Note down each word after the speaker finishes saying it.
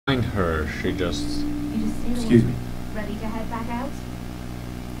Find her, she just... Excuse me. Ready to head back out?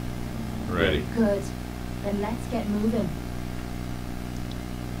 Ready. Good. Then let's get moving.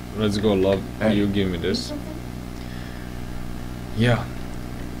 Let's go, love. Hey. You give me this. Yeah.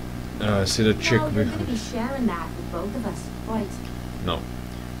 See the chick No, you're gonna be behind... sharing that with both of us, right? No.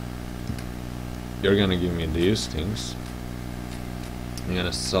 You're gonna give me these things. I'm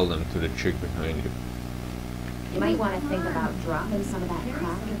gonna sell them to the chick behind you. You might want to think about dropping some of that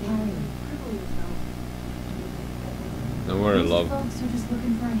crap you're carrying. Don't worry, love. Folks are just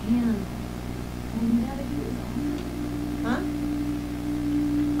looking for a hand. Huh?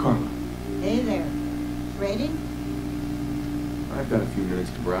 Carla, Hey there. Ready? I've got a few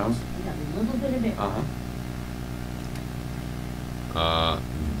minutes to browse. We got a little bit of it.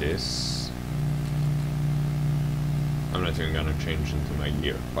 This... I'm not even gonna change into my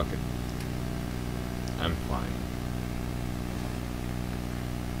gear. Fuck it. I'm fine.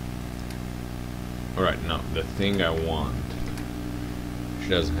 Alright, now, the thing I want... She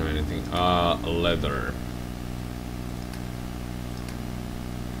doesn't have anything. Leather.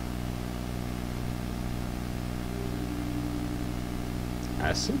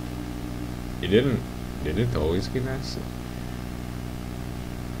 Acid? It didn't... Did it always give acid?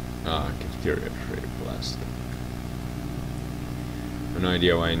 Cafeteria tray, plastic. I have no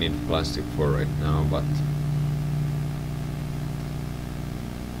idea why I need plastic for right now, but...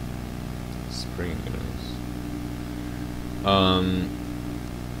 Spring glass.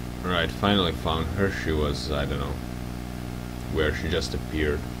 Right, finally found her. She was, I don't know, where she just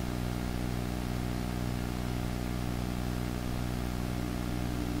appeared.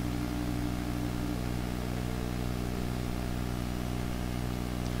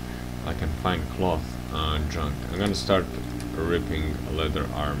 I can find cloth junk. I'm gonna start ripping leather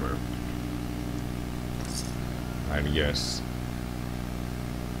armor, I guess.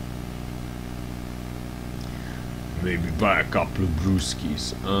 Maybe buy a couple of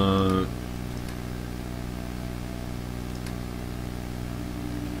brewskis.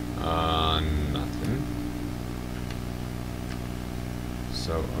 Nothing.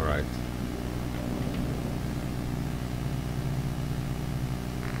 So, alright.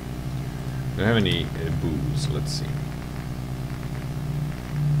 Do I have any booze? Let's see.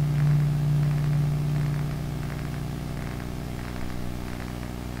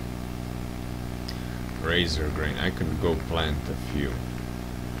 Razor grain. I could go plant a few.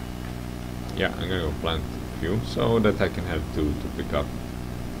 Yeah, I'm gonna go plant a few so that I can have two to pick up.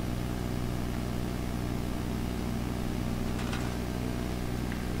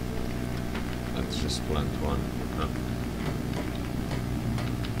 Let's just plant one. Oh.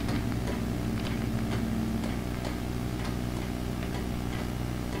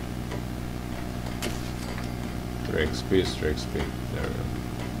 3 XP, 3 XP. There we go.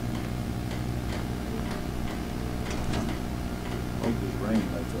 Hope this rain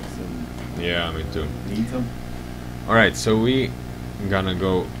lets us in. Yeah, me too. Need some? Alright, so we gonna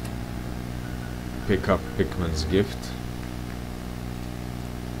go pick up Pickman's gift.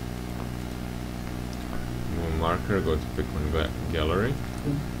 Move marker, go to Pickman gallery.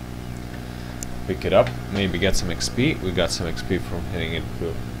 Pick it up, maybe get some XP. We got some XP from hitting it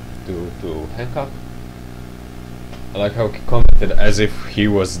to Hancock. I like how he commented as if he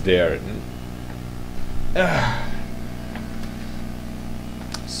was there.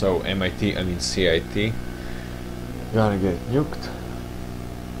 So MIT, I mean CIT. Gonna get nuked.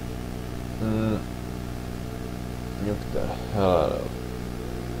 Nuke the hell out of.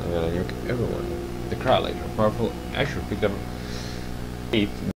 I'm gonna nuke everyone. The crowd later. Powerful. I should pick up 8.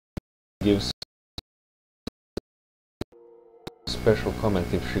 Gives special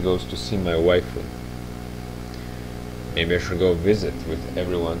comment if she goes to see my waifu. Maybe I should go visit with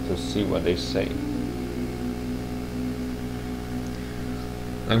everyone to see what they say.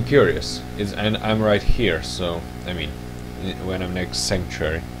 I'm curious. And I'm right here, so I mean, when I'm next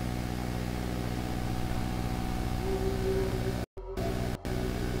sanctuary.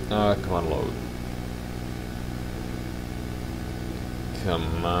 Come on, load.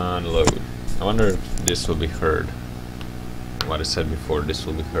 Come on, load. I wonder if this will be heard. What I said before, this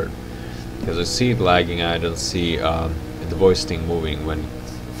will be heard. Because I see it lagging, I don't see the voice thing moving when it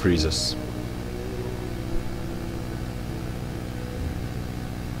freezes.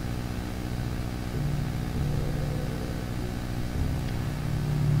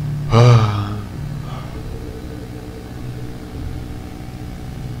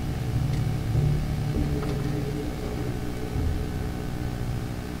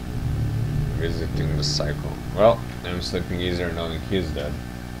 Visiting the cycle. Well, I'm sleeping easier knowing he's dead.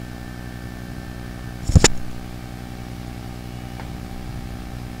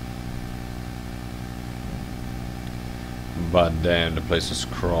 But then the place was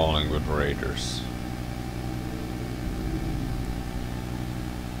crawling with raiders.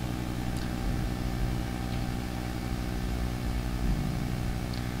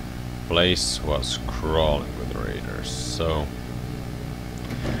 Place was crawling with raiders, so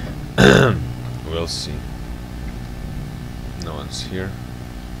we'll see. No one's here.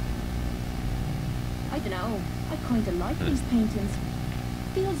 I don't know. I kind of like these paintings.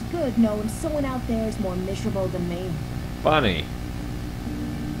 Feels good knowing someone out there is more miserable than me. Funny.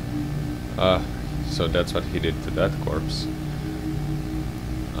 So that's what he did to that corpse.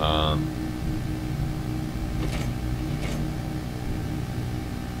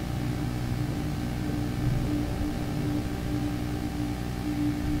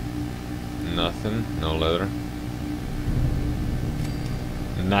 Nothing. No leather.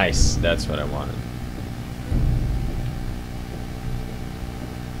 Nice. That's what I wanted.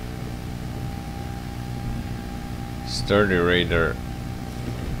 Sturdy raider.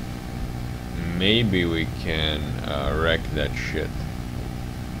 Maybe we can wreck that shit.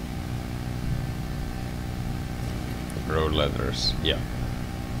 Road leathers. Yeah.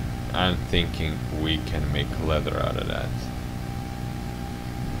 I'm thinking we can make leather out of that.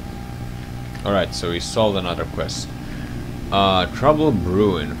 Alright, so we solved another quest. Trouble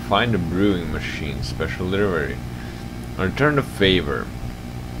brewing. Find a brewing machine. Special delivery. Return the favor.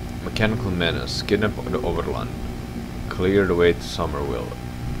 Mechanical menace. Kidnap the overland. Clear the way to Somerville.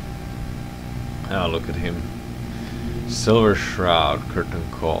 Ah, look at him. Silver Shroud. Curtain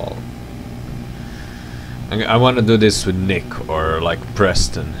Call. I want to do this with Nick or like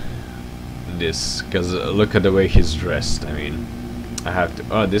Preston. This, because look at the way he's dressed. I mean, I have to.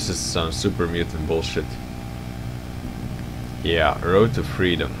 Oh, this is some super mutant bullshit. Yeah, Road to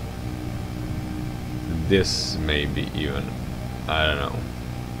Freedom. This may be even. I don't know.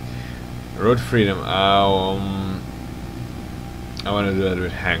 Road to Freedom. I want to do that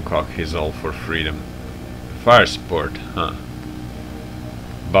with Hancock. He's all for freedom. Fire support, huh?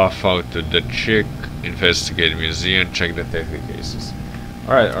 Buff out to the chick. Investigate museum. Check detective cases.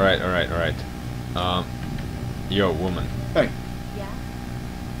 Alright, alright, alright, alright. Yo, woman. Hey. Yeah?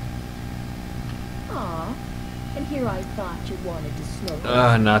 Aw. And here I thought you wanted to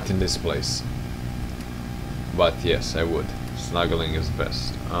snuggle. Not in this place. But yes, I would. Snuggling is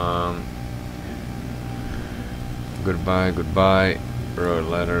best. Goodbye, goodbye. Road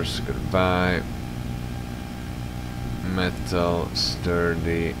letters, goodbye. Metal,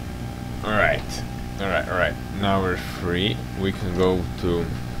 sturdy. Alright. Alright, alright. Now we're free. We can go to...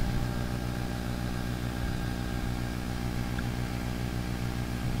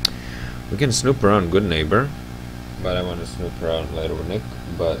 We can snoop around Good Neighbor. But I want to snoop around later with Nick.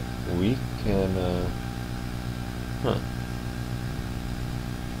 But we can... Huh.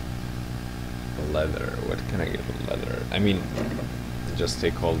 Leather. What can I get with leather? I mean, just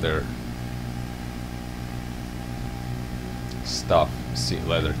take all their stuff. See,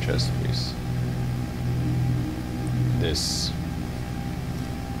 leather chest, please. This.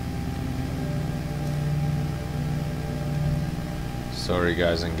 Sorry,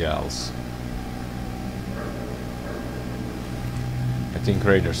 guys and gals. I think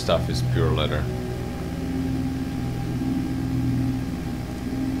Raider stuff is pure leather.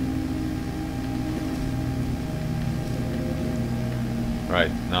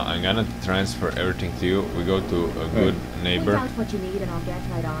 Right, now I'm gonna transfer everything to you. We go to a Good Neighbor. Find out what you need and I'll get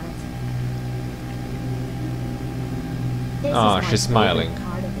right on it. This Oh, is my she's smiling. favorite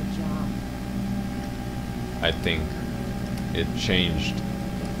part of the job. I think it changed.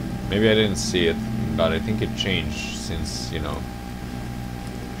 Maybe I didn't see it, but I think it changed since, you know,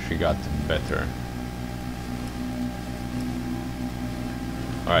 she got better.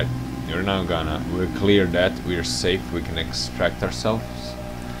 Alright, we're now gonna... We'll clear that, we're safe, we can extract ourselves.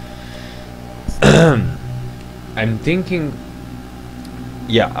 I'm thinking...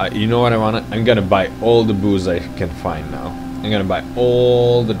 Yeah, you know what I want? I'm gonna buy all the booze I can find now. I'm gonna buy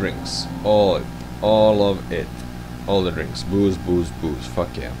all the drinks. All of it. All the drinks. Booze, booze, booze.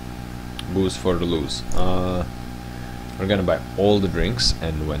 Fuck yeah. Booze for the lose. We're gonna buy all the drinks,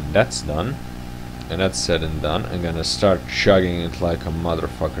 and when that's done, and that's said and done, I'm gonna start chugging it like a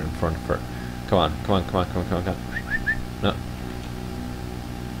motherfucker in front of her. Come on, come on, come on, come on, come on, come on. No.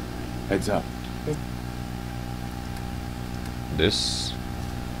 Heads up. This.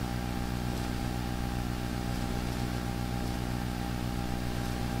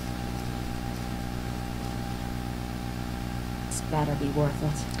 It's better be worth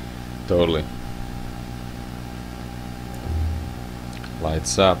it. Totally.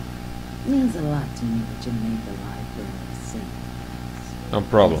 Lights up. Means a lot to me that you made the library safe. No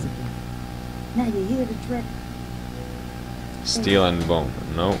problem. Now you hear the trick? Steel and bone.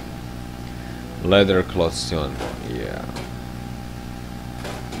 No. Leather, cloth, steel and bone. Yeah.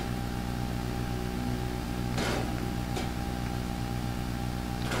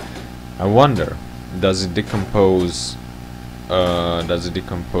 I wonder, does it decompose? Does it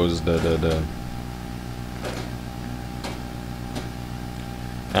decompose the?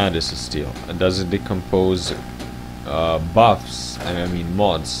 Ah, this is steel. Does it decompose buffs? I mean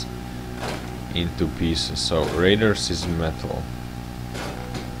mods into pieces. So Raiders is metal.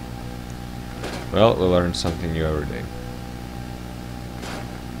 Well, we learn something new every day.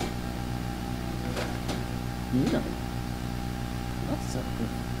 Really? That's so good.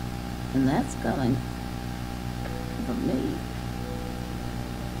 And that's coming from me.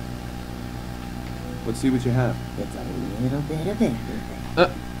 Let's see what you have. It's a little bit of everything.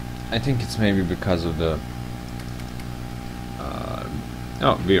 I think it's maybe because of the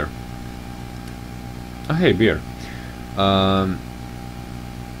oh, beer. Oh, hey, beer. Oh,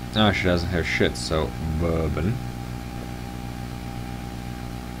 she doesn't have shit, so bourbon.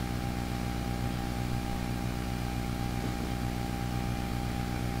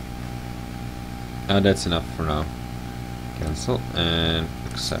 That's enough for now. Cancel and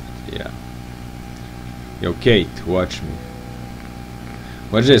accept. Yeah. Yo, Kate, watch me.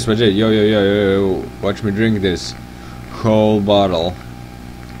 Watch this, watch it. Yo, yo, yo, yo, yo. Watch me drink this whole bottle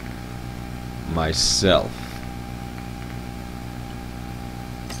myself.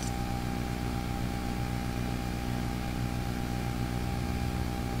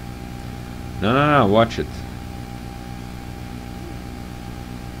 No, no, no, watch it.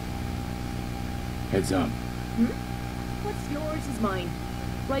 Heads up. What's yours is mine.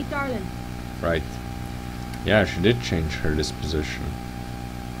 Right, darling? Right. Yeah, she did change her disposition.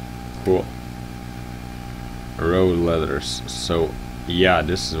 Cool. Road leathers. So, yeah,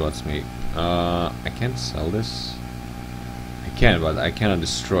 this is what's me. I can't sell this. I can, but I cannot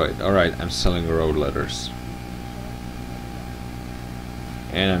destroy it. Alright, I'm selling road leathers.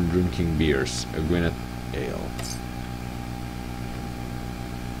 And I'm drinking beers. A Gwyneth Ale.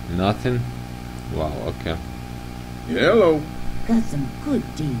 Nothing? Wow, okay. Hello. Got some good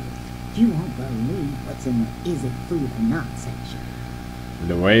deals. You won't believe what's in the is it food or not section.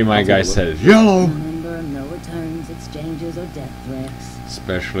 The way my I'll guy take a look. said it. Yellow! Remember, no returns, exchanges, or death threats.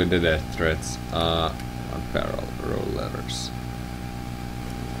 Especially the death threats. Apparel, road letters.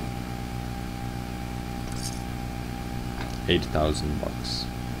 8,000 bucks.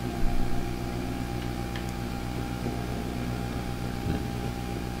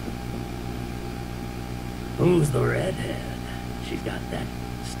 Who's the redhead? She's got that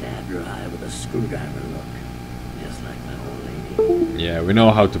stab your eye with a screwdriver look. Just like my old lady. Yeah, we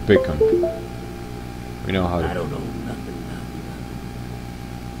know how to pick them. We know how I to. don't know nothing about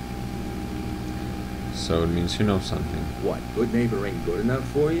So it means you know something. What, good neighbor ain't good enough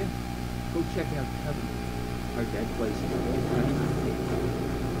for you? Go check out Covenant. Heard that place is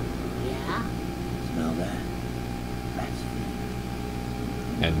Yeah? it. Smell that? That's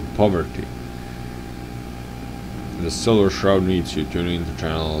And poverty. The Silver Shroud needs you. Tune into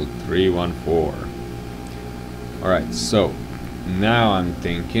channel 314. Alright, so now I'm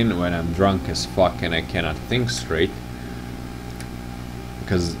thinking when I'm drunk as fuck and I cannot think straight,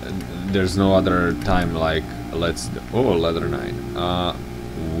 because there's no other time like leather night.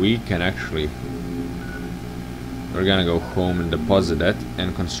 We can actually, we're gonna go home and deposit it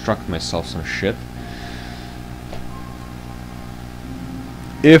and construct myself some shit.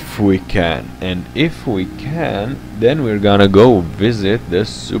 If we can, and if we can, then we're gonna go visit the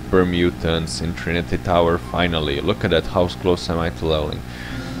super mutants in Trinity Tower finally. Look at that, how close am I to leveling?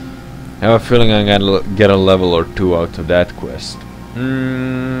 I have a feeling I'm gonna get a level or two out of that quest.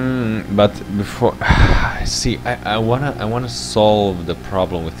 But before, see, I wanna solve the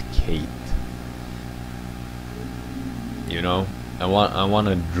problem with Kate. You know, I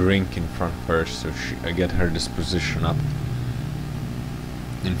wanna drink in front of her so I get her disposition up.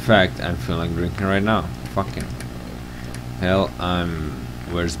 In fact, I'm feeling drinking right now. Fucking hell,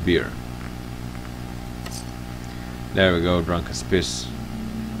 where's beer? There we go, drunk as piss.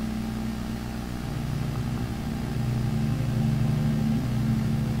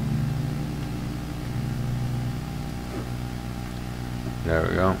 There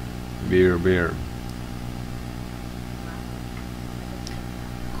we go. Beer.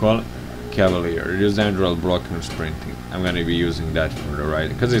 Cavalier. Reduce damage while blocking or sprinting. I'm gonna be using that for the right,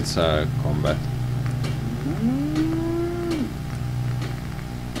 because it's combat.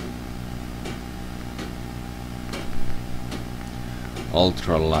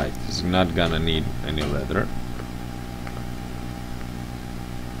 Ultra light. Is not gonna need any leather.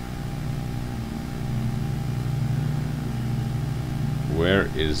 where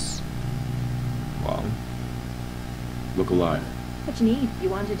is... Wow. Look alive. What you need? You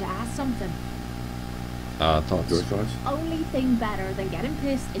wanted to ask something. Thoughts. Your thoughts? Only thing better than getting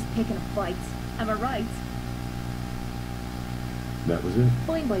pissed is picking up fights. Am I right? That was it.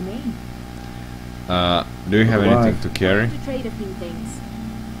 Fine by me. Do you have Alive. anything to carry? To trade a few things.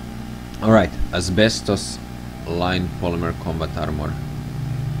 Alright, asbestos lined polymer combat armor.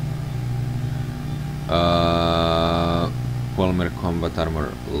 Polymer combat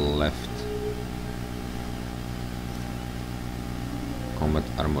armor left. Combat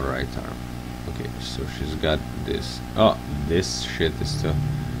armor right arm. Okay, so she's got this. Oh, this shit is still...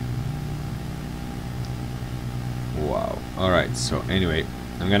 Wow. Alright, so anyway,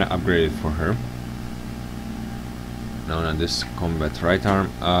 I'm gonna upgrade it for her. No, this combat right arm.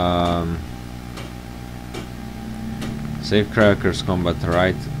 Safe crackers combat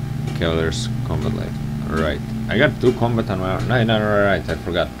right, Cavalier's combat left. Right. I got 2 combat on my arm. No, right, I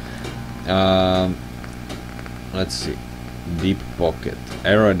forgot. Let's see. Deep pocket.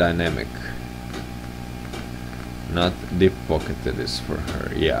 Aerodynamic. Not deep pocketed is for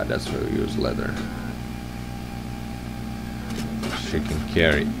her. Yeah, that's why we use leather. She can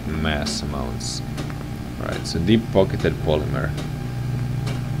carry mass amounts. Right, so deep pocketed polymer.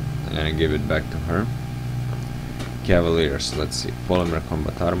 I'm gonna give it back to her. Cavaliers, let's see. Polymer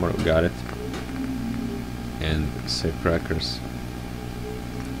combat armor, got it. And safe crackers.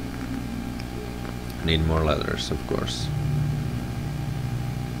 Need more leathers, of course.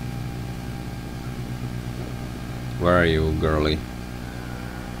 Where are you, girly?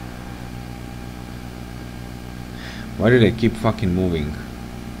 Why did I keep fucking moving?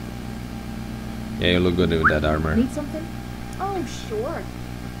 Yeah, you look good with that armor. Need something? Oh, sure.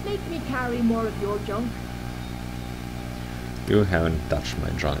 Make me carry more of your junk. You haven't touched my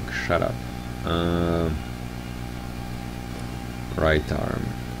junk. Shut up. Right arm.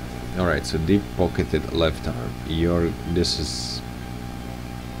 Alright, so deep pocketed left arm. This is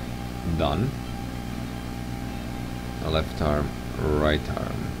done. Left arm, right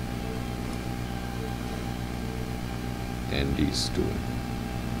arm. And these 2.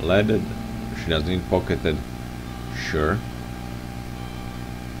 Leaded. She doesn't need pocketed. Sure.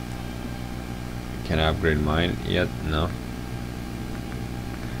 Can I upgrade mine yet? No.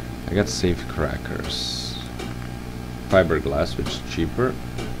 I got safe crackers. Fiberglass, which is cheaper.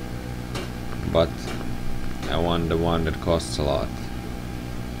 But I want the one that costs a lot.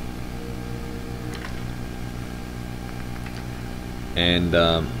 And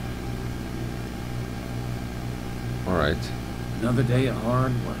alright. Another day of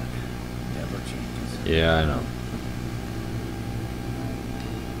hard work. Never changes. Yeah, I know.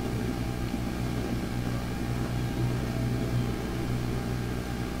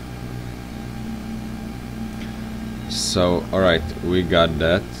 So, alright, we got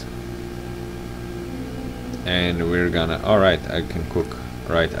that. And we're gonna... Alright, I can cook.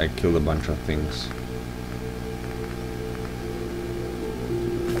 Right, I killed a bunch of things.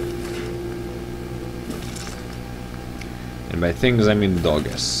 And by things I mean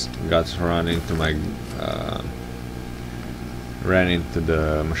dogges. Got run into my... ran into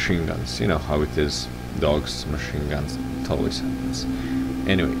the machine guns. You know how it is. Dogs, machine guns. It always happens.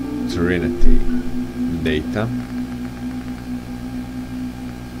 Anyway, Trinity data.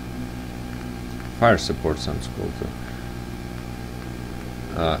 Fire support sounds cool too.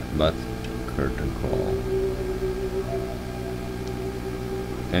 But curtain call.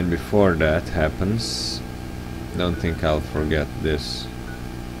 And before that happens, don't think I'll forget this.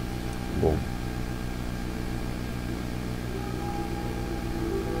 Boom.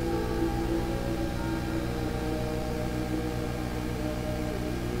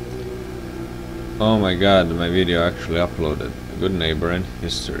 Oh my god, my video actually uploaded. Good neighbor and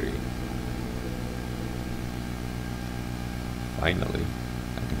history. Finally,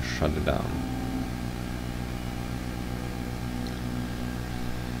 I can shut it down.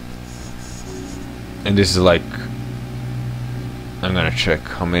 And this is like... I'm gonna check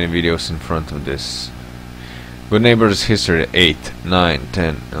how many videos in front of this. Good neighbors history 8, 9,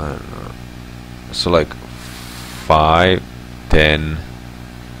 10, so like 5, 10,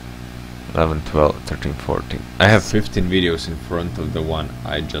 11, 12, 13, 14. I have 15 videos in front of the one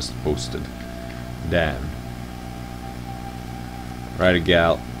I just posted. Damn. Right,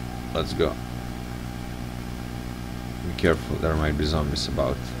 gal. Let's go. Be careful, there might be zombies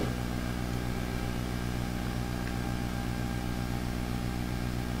about.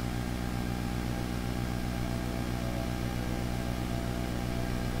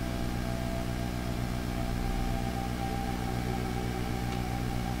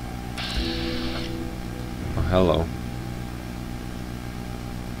 Oh, hello.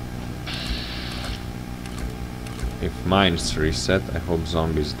 if mine's reset, I hope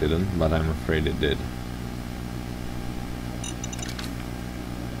zombies didn't, but I'm afraid it did.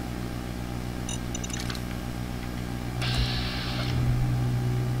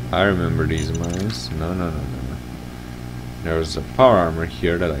 I remember these mines. No, no, no, no, no. There was a power armor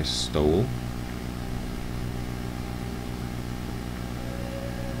here that I stole.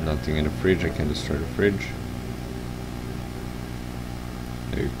 Nothing in the fridge, I can destroy the fridge.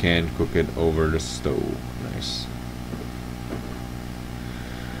 You can cook it over the stove. Nice.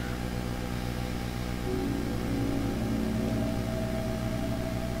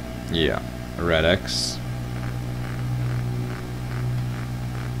 Yeah, red X.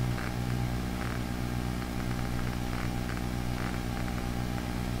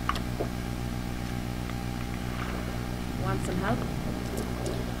 Want some help?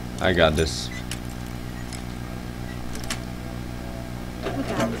 I got this. Look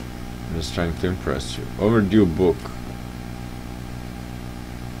out. I'm just trying to impress you. Overdue book.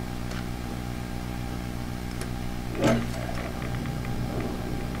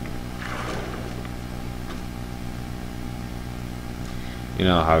 You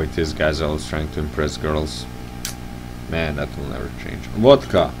know how it is, guys, always trying to impress girls. Man, that will never change.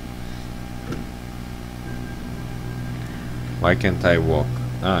 Vodka! Why can't I walk?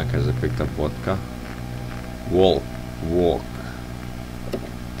 Ah, because I picked up vodka. Walk.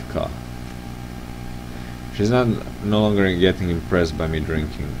 Vodka. She's no longer getting impressed by me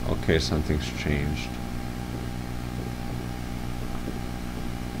drinking. Okay, something's changed.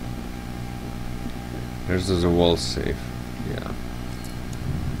 There's a wall safe. Yeah.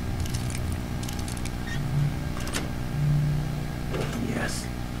 Yes.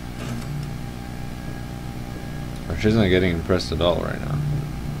 But she's not getting impressed at all right now.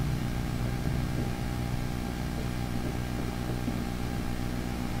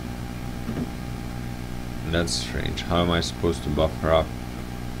 That's strange. How am I supposed to buff her up?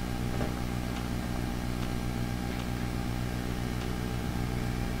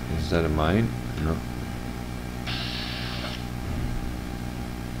 Is that a mine? No.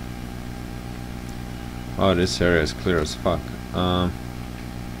 Oh, this area is clear as fuck.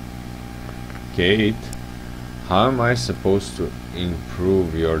 Kate, how am I supposed to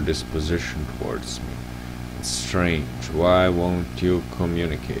improve your disposition towards me? It's strange. Why won't you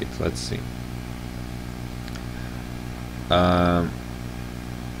communicate? Let's see.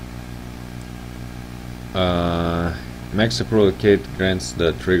 Max approval Kate grants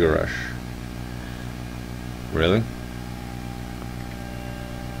the trigger rush. Really?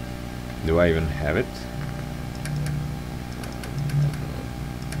 Do I even have it?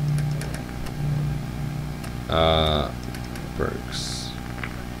 Perks.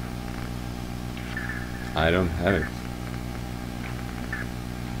 I don't have it.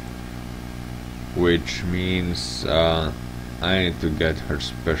 Which means I need to get her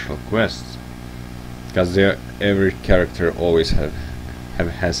special quests, because every character always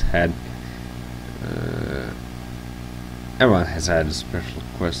has had everyone has had a special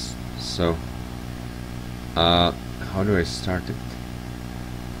quest. So how do I start it?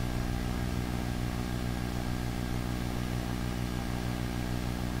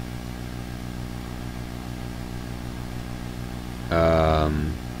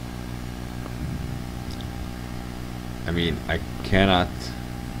 I mean, I cannot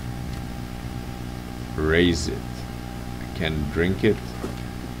raise it. I can drink it.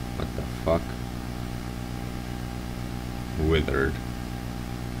 What the fuck? Withered.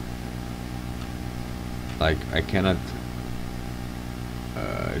 Like, I cannot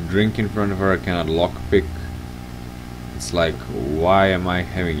drink in front of her. I cannot lockpick. It's like, why am I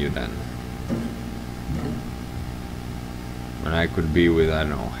having you then? When I could be with, I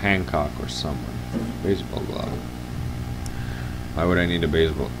don't know, Hancock or someone. Baseball glove. Why would I need a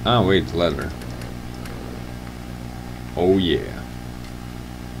baseball? Ah, wait, leather. Oh yeah.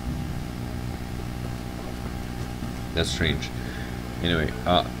 That's strange. Anyway,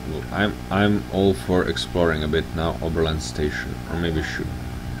 I'm all for exploring a bit now. Oberland Station, or maybe shoot.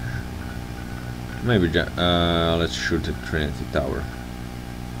 Maybe let's shoot at Trinity Tower.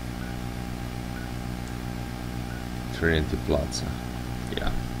 Trinity Plaza.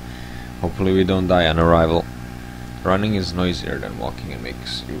 Yeah. Hopefully we don't die on arrival. Running is noisier than walking and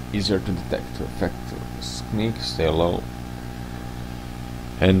makes you easier to detect, to affect, to sneak, stay low,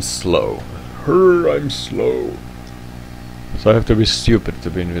 and slow. I'm slow. So I have to be stupid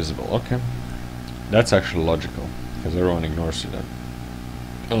to be invisible. Okay. That's actually logical, because everyone ignores you then.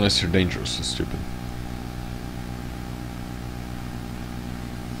 Unless you're dangerous and stupid.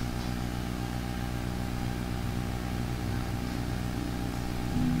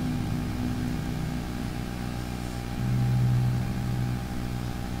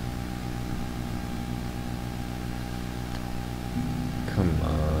 Come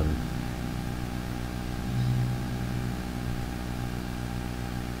on.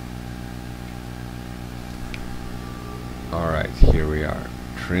 Alright, here we are.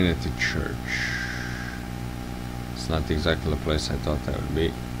 Trinity Church. It's not exactly the place I thought that would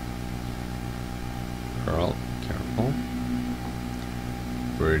be. Girl, careful.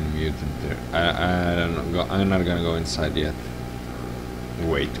 Weird mutant there. I don't know. I'm not gonna go inside yet.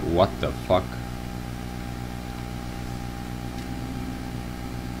 Wait, what the fuck?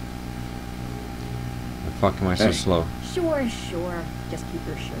 The fuck am I so Hey. slow? Sure, sure. Just keep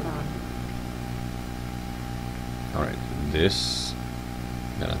your shirt on. Alright, this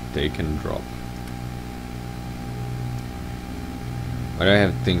gonna take and drop. But I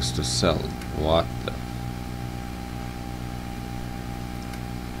have things to sell. What the?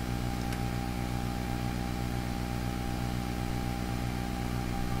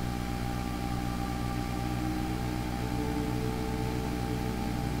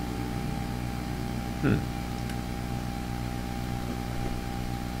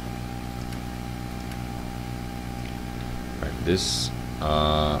 Right, this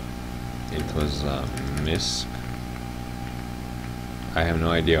it was a miss. I have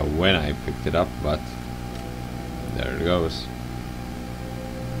no idea when I picked it up, but there it goes.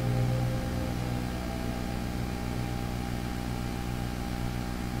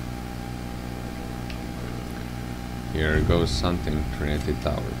 Here goes something. Trinity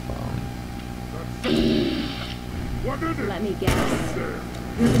Tower found. Let me guess.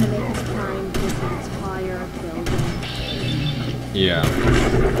 You're gonna make us climb this entire building. Yeah.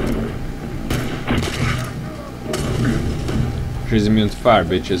 She's immune to fire,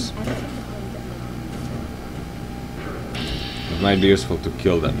 bitches. It might be useful to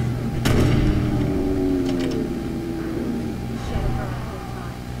kill them.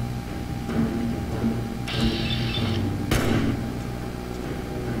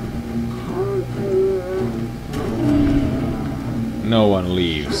 No one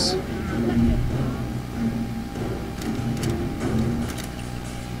leaves.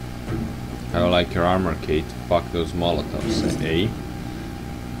 I like your armor, Kate. Fuck those Molotovs, eh?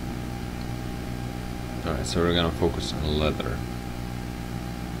 Alright, so we're gonna focus on leather.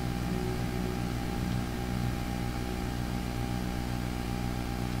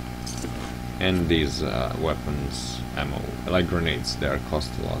 And these weapons, ammo. I like grenades, they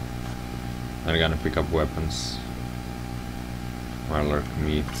cost a lot. I'm gonna pick up weapons. Marlark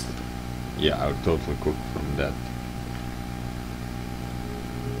meat. Yeah, I would totally cook from that.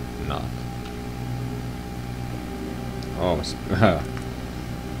 Not. Oh,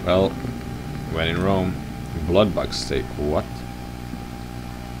 well, when in Rome, bloodbug steak. What?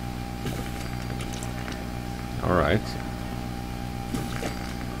 Alright.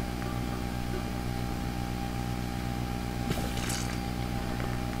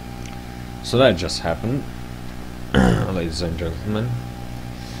 So that just happened, ladies and gentlemen.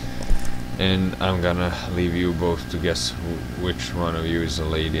 And I'm gonna leave you both to guess which one of you is the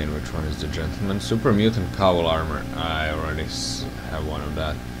lady and which one is the gentleman. Super mutant cowl armor. I already have one of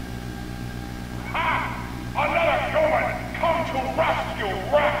that. Ha! Another human come to rescue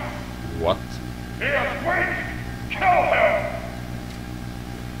Rex! What? He is weak! Kill him!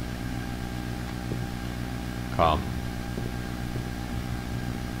 Come.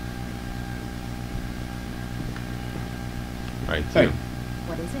 Right, Hey. you.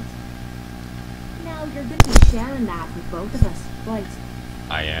 What is it? Now you're gonna be sharing that with both of us, right?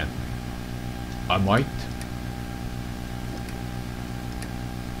 I am. I might.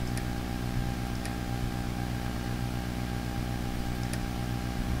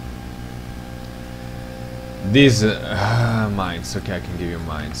 These mines. Okay, I can give you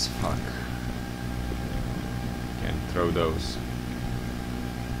mines. Fuck. Can't throw those.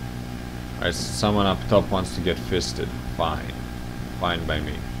 Alright, someone up top wants to get fisted. Fine. Fine by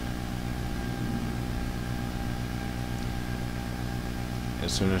me.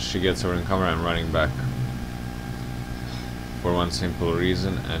 As soon as she gets over in camera, I'm running back. For one simple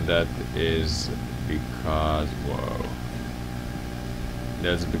reason, and that is because... Whoa.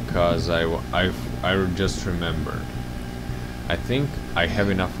 That's because I just remembered. I think I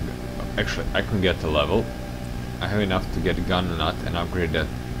have enough... Actually, I can get a level. I have enough to get a gun nut and upgrade that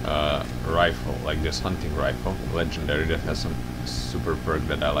rifle, like this hunting rifle, legendary, that has some super perk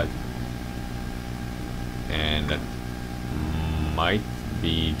that I like. And that might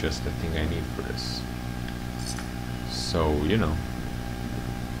be just the thing I need for this. So, you know.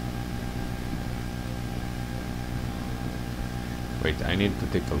 Wait, I need to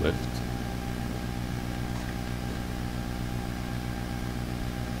take a lift.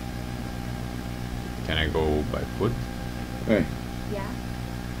 Can I go by foot? Hey, Yeah?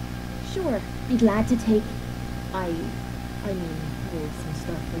 Sure, be glad to take... I mean, hold some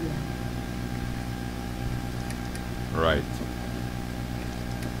stuff for you. Right.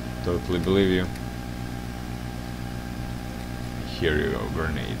 Totally believe you. Here you go,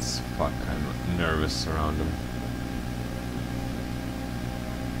 grenades. Fuck, I'm nervous around them.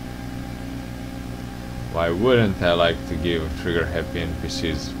 Why wouldn't I like to give trigger-happy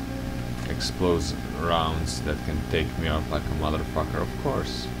NPCs explosive rounds that can take me out like a motherfucker? Of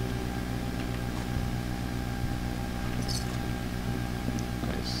course.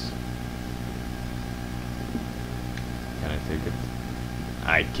 Nice. Can I take it?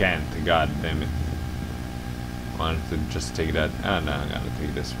 I can't, god damn it. Wanted to just take that. Ah, no, I gotta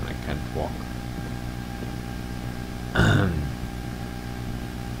take this one. I can't walk.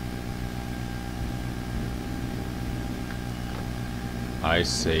 I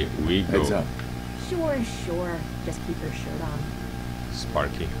say we go. Heads up. Sure. Just keep your shirt on.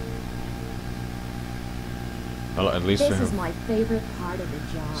 Sparky. Well, at least we This have is my favorite part of the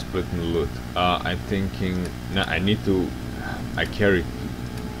job. splitting the loot. I'm thinking. No, I need to. I carry.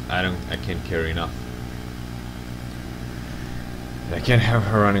 I can't carry enough. I can't have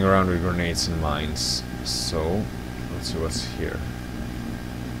her running around with grenades and mines. So, let's see what's here.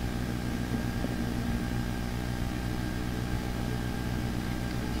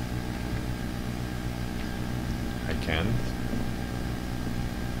 I can't.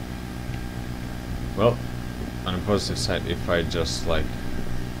 Well, on the positive side, if I just like...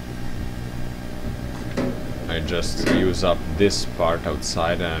 I just use up this part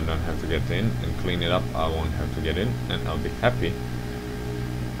outside and I don't have to get in and clean it up, I won't have to get in and I'll be happy.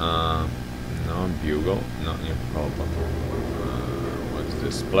 No bugle, not new problem. What's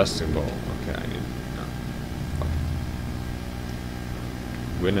this? Plastic ball. Okay, I need. No. Fuck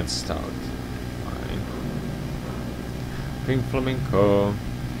it. Winnet stout. Fine. Pink flamenco.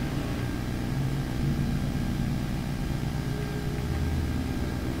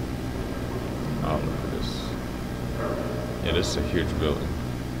 Oh, look at this. Yeah, this is a huge building.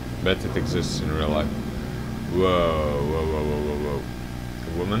 Bet it exists in real life. Whoa.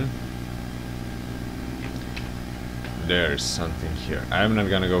 A woman? There's something here. I'm not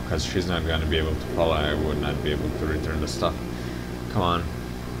gonna go because she's not gonna be able to follow. I would not be able to return the stuff. Come on.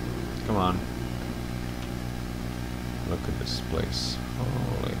 Come on. Look at this place.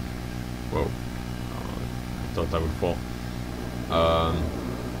 Holy. Whoa. Oh, I thought I would fall.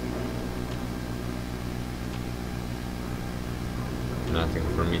 Nothing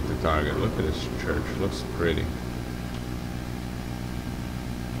for me to target. Look at this church. Looks pretty.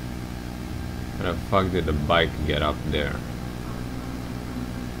 How the fuck did the bike get up there?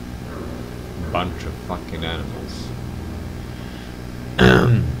 Bunch of fucking animals.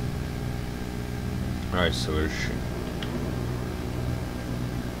 Alright, so where is she?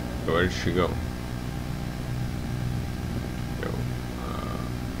 Where did she go? Yo,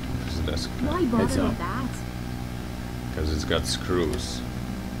 there's a desk. Why bother with that? Because it's got screws.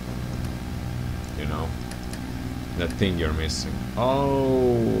 You know? That thing you're missing.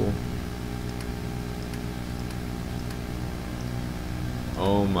 Oh!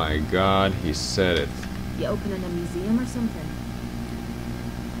 Oh my god, he said it. You opening a museum or something?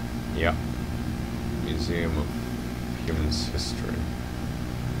 Yeah. Museum of Humans History.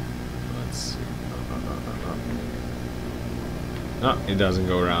 Let's see. No, it doesn't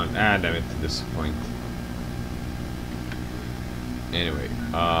go around. Ah, damn it, to disappoint. Anyway,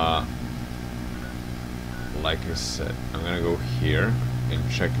 like I said, I'm gonna go here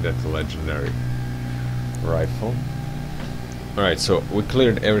and check that legendary rifle. Alright, so we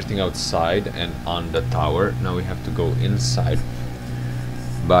cleared everything outside and on the tower. Now we have to go inside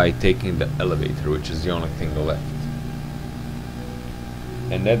by taking the elevator, which is the only thing left.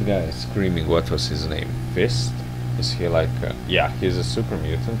 And that guy is screaming, what was his name? Fist? Is he like... yeah, he's a super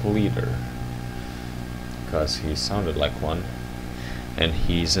mutant leader. Because he sounded like one. And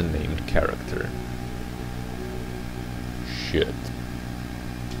he's a named character. Shit.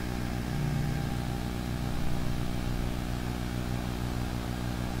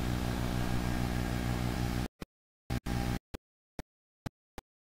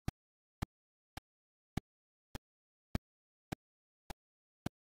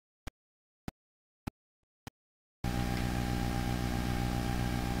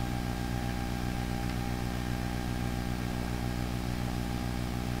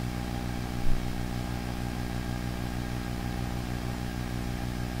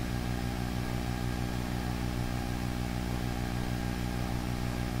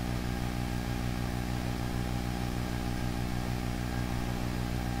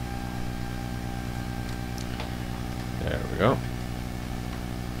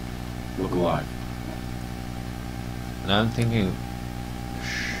 Look alive. And I'm thinking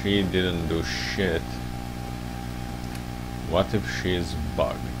she didn't do shit. What if she is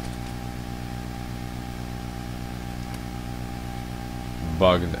bugged?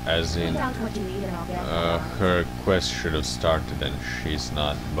 Bugged as in Find out what you need and I'll get that. her quest should have started and she's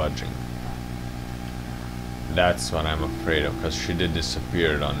not budging. That's what I'm afraid of, because she did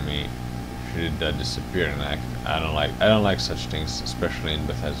disappear on me. She did that disappearing act. I don't like such things, especially in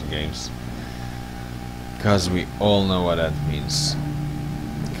Bethesda games, because we all know what that means.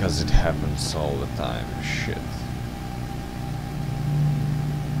 Because it happens all the time. Shit.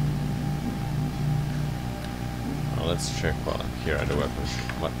 Well, let's check while I'm here at the weapons.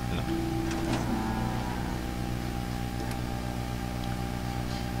 What? No.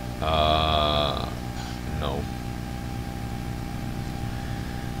 No.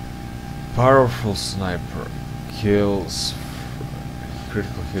 Powerful sniper kills,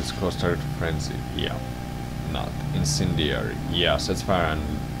 critical hits cause target frenzy. Yeah, not incendiary. Yeah, sets fire, and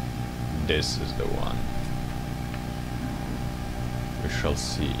this is the one. We shall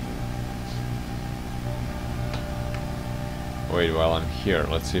see. Wait, while I'm here,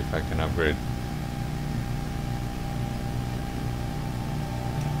 let's see if I can upgrade.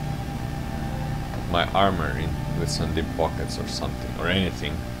 My armor with some deep pockets or something, or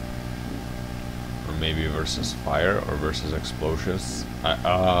anything. Or maybe versus fire or versus explosives.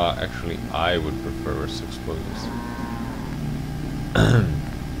 Actually, I would prefer versus explosives.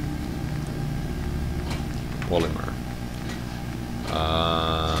 Polymer.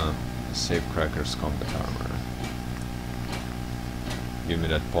 Safe crackers combat armor. Give me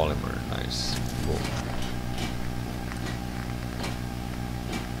that polymer. Nice. Cool.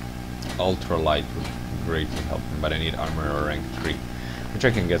 Ultra light would greatly help me, but I need armor or rank 3, which I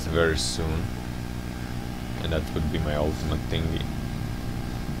can get very soon. And that would be my ultimate thingy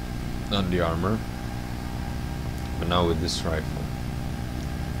on the armor. But now with this rifle.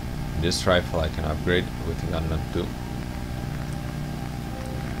 This rifle I can upgrade with the gun 2.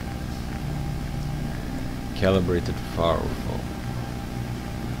 Calibrated powerful.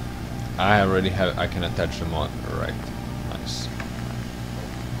 I already have, I can attach the mod, right. Nice.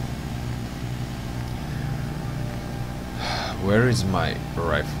 Where is my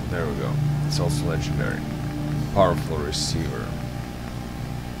rifle? There we go. It's also legendary. Powerful receiver.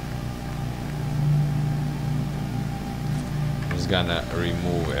 I'm just gonna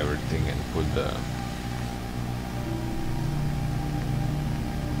remove everything and put the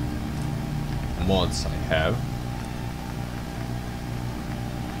mods I have.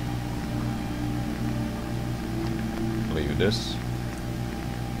 Leave this.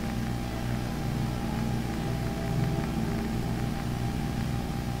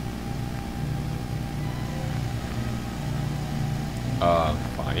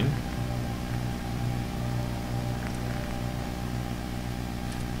 Fine.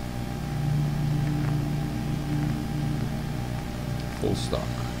 Full stock.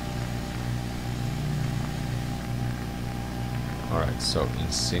 Alright, so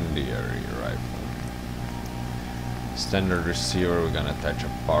incendiary rifle. Standard receiver, we're gonna attach a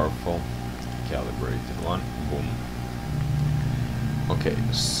powerful, calibrated one. Boom. Okay,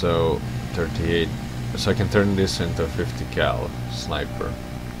 so 38. So I can turn this into a 50 cal sniper.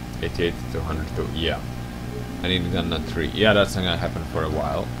 88 to 102. Yeah. I need gun 3. Yeah, that's not gonna happen for a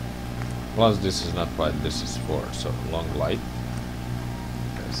while. Plus, this is not what this is for. So long light.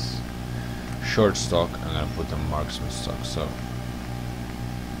 Yes. Short stock. I'm gonna put a marksman stock. So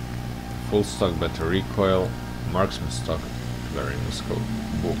full stock, better recoil. Marksman stock, varying scope.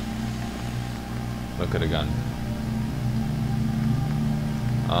 Boom. Look at the gun.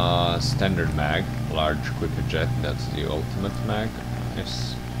 Standard mag, large quick jet, that's the ultimate mag.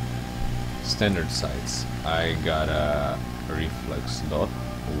 Nice. Standard sights. I got a reflex dot.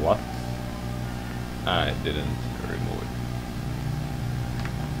 What? I didn't remove it.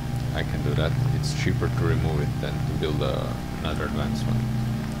 I can do that. It's cheaper to remove it than to build another advanced one.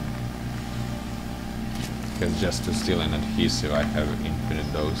 Because just to steal an adhesive, I have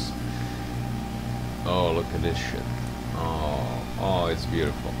infinite dose. Oh, look at this shit. Oh, it's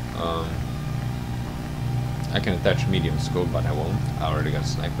beautiful. I can attach medium scope, but I won't. I already got a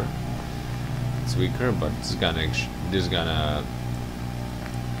sniper. It's weaker, but it's gonna this is gonna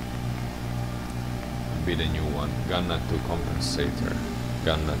be the new one. Gun 2 compensator.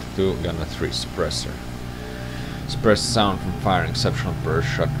 Gun 2, gun 3 suppressor. Suppress sound from firing, exceptional per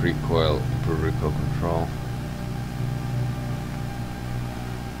shot recoil, improve recoil control.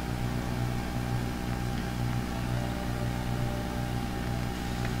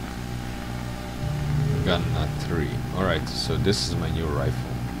 Gun 3. Alright, so this is my new rifle.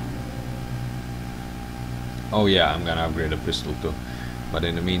 Oh yeah, I'm gonna upgrade a pistol too. But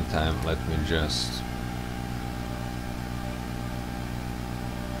in the meantime, let me just...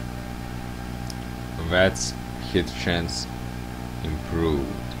 That's hit chance improved.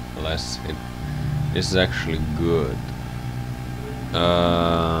 Less hit. This is actually good.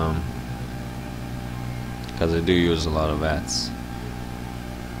 Because I do use a lot of VATs.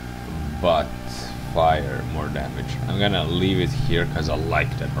 But fire more damage. I'm gonna leave it here because I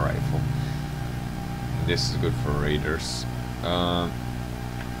like that rifle. This is good for raiders.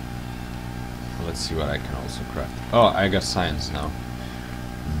 Let's see what I can also craft. Oh, I got science now.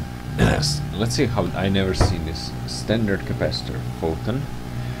 Let's see how... I never seen this. Standard capacitor. Photon.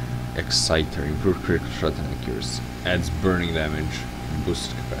 Exciter. Improved critical shot and accuracy. Adds burning damage.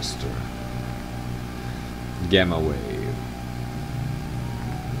 Boost capacitor. Gamma wave.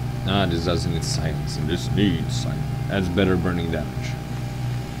 Ah, this doesn't need silence. And this needs silence. Adds better burning damage.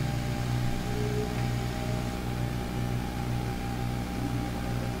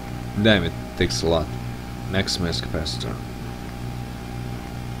 Damn, it takes a lot. Maximize capacitor.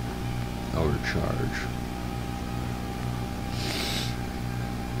 Overcharge.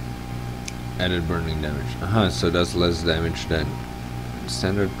 Added burning damage. So that's less damage than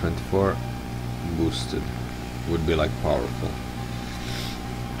standard 24. Boosted. Would be like powerful.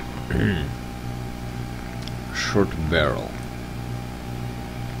 Short barrel.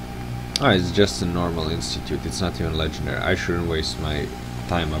 It's just a normal institute. It's not even legendary. I shouldn't waste my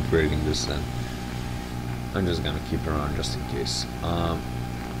time upgrading this then. I'm just gonna keep it around just in case.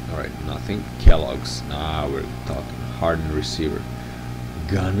 Alright, nothing. Kellogg's. We're talking. Hardened receiver.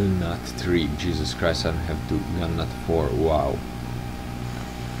 Gun nut 3. Jesus Christ, I don't have 2. Gun nut 4. Wow.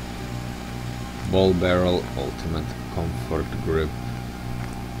 Ball barrel. Ultimate. Comfort grip.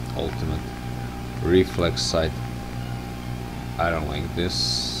 Ultimate. Reflex sight. I don't like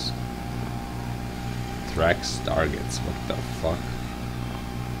this. Tracks targets. What the fuck?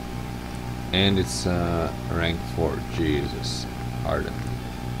 And it's rank 4. Jesus. Hardened.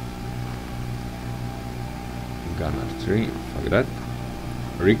 Gunner 3. Fuck that.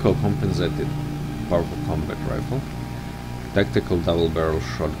 Recoil compensated. Powerful combat rifle. Tactical double barrel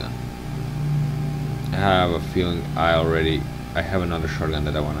shotgun. I have a feeling I have another shotgun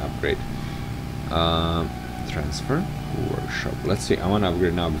that I want to upgrade. Transfer. Workshop. Let's see. I want to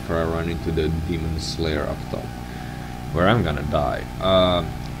upgrade now before I run into the Demon Slayer up top. Where I'm gonna die.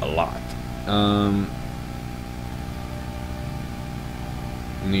 A lot.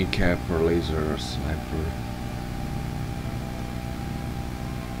 Kneecap or laser or sniper.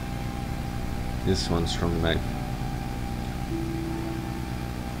 This one's from knife.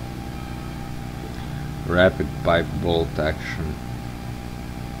 Rapid pipe bolt action.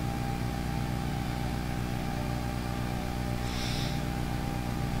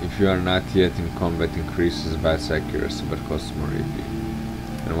 If you are not yet in combat, increases bat's accuracy but costs more AP.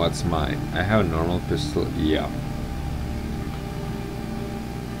 And what's mine? I have a normal pistol, yeah.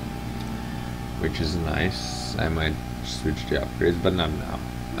 Which is nice. I might switch the upgrades, but not now.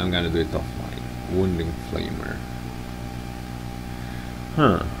 I'm gonna do it offline. Wounding flamer.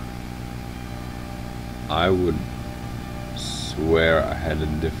 I would swear I had a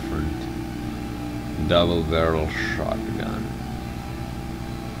different double barrel shotgun.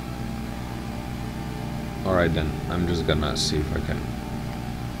 Alright then, I'm just gonna see if I can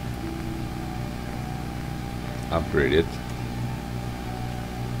upgrade it.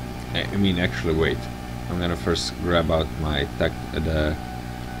 I mean, actually, wait. I'm gonna first grab out my the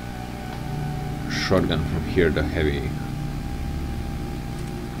shotgun from here, the heavy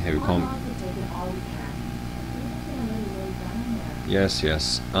comp.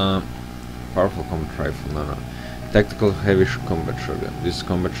 Yes. Powerful combat rifle. No. Tactical heavy combat shotgun. This is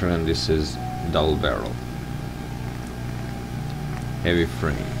combat shotgun. This is double barrel. Heavy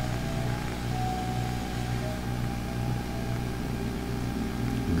frame.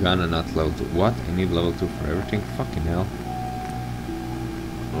 Gun and not level 2. What? I need level 2 for everything? Fucking hell.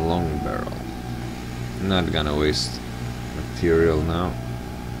 Long barrel. Not gonna waste material now.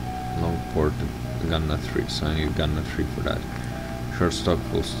 Long port, gun nut 3, so I need gun nut 3 for that. Short stock,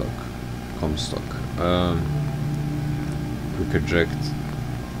 full stock, com stock. Quick eject.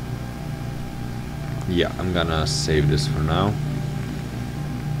 Yeah, I'm gonna save this for now.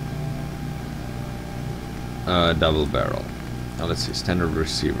 Double barrel. Now let's see, standard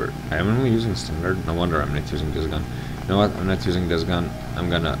receiver. I am only using standard. No wonder I'm not using this gun. You know what? I'm not using this gun. I'm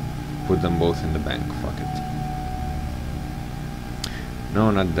gonna put them both in the bank. Fuck it. No,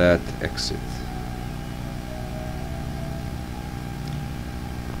 not that. Exit.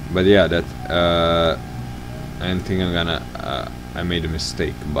 But yeah, that. I think I'm gonna. I made a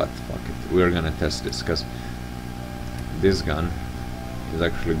mistake, but fuck it. We're gonna test this because this gun is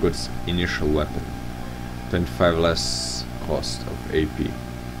actually a good initial weapon. 25 less cost of AP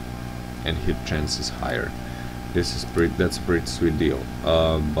and hit chance is higher. That's a pretty sweet deal.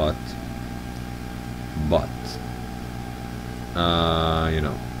 But you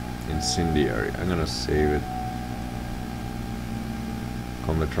know, incendiary. I'm gonna save it.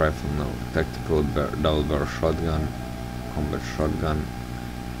 Combat rifle, no. Tactical double barrel shotgun. Combat shotgun.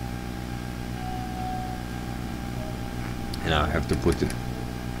 And I have to put it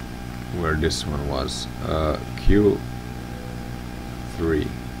where this one was. Q3.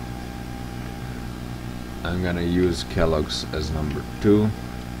 I'm gonna use Kellogg's as number 2.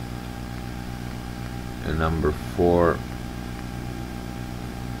 And number 4.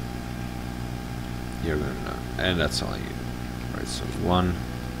 You're gonna, and that's all I need. Right, so 1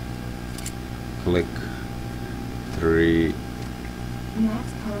 click 3. The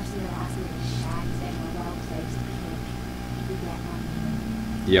next person that asked me to shag said a well placed kick. You get one.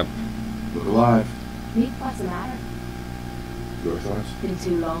 Yep. Look alive. Meek, what's the matter? Your thoughts? Been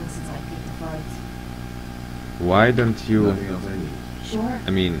too long since I picked a fight. Why don't you? Nothing else I need. Sure. I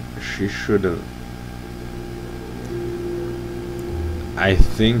mean, she should have. I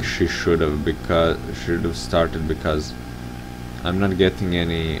think she should have started because I'm not getting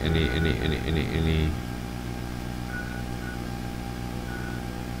any.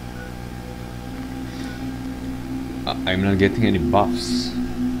 I'm not getting any buffs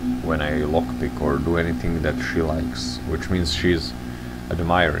when I lockpick or do anything that she likes, which means she's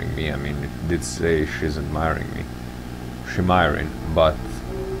admiring me. I mean, it did say she's admiring me. She's admiring, but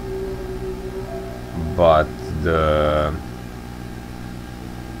the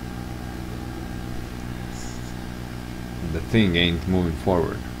thing ain't moving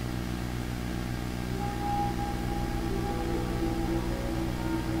forward.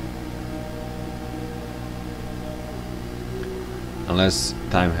 Unless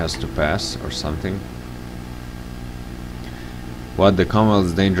time has to pass or something. What the Commonwealth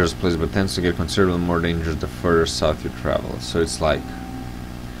is a dangerous place, but tends to get considerably more dangerous the further south you travel. So it's like,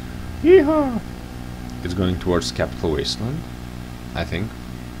 yeehaw! It's going towards Capital Wasteland, I think.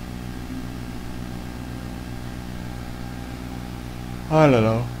 I don't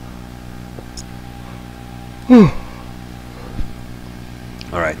know.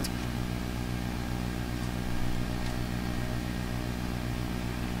 All right.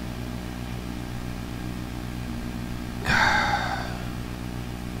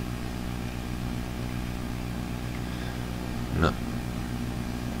 No.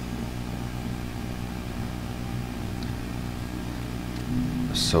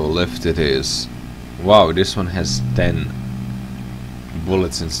 So lift it is. Wow, this one has 10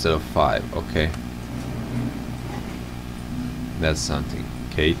 bullets instead of 5. Okay. That's something.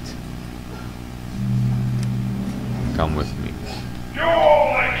 Kate, come with me. You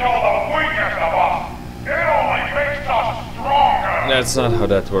only kill the weakest of us. It only makes us stronger. That's not how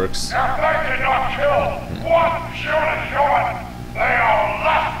that works. If they did not kill one human, they are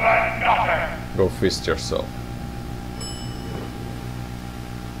less than nothing. Go fist yourself.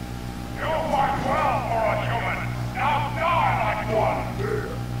 You fight well for a human. Now die like one.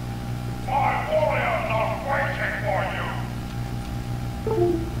 My warriors are waiting for you.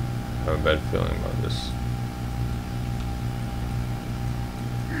 I have a bad feeling about this.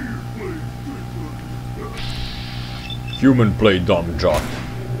 Human play dumb jock.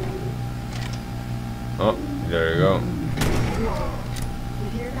 Oh, there you go. You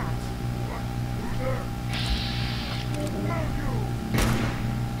hear that?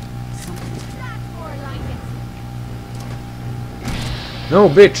 That's more like it. No,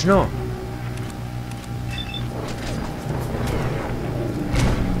 bitch, no.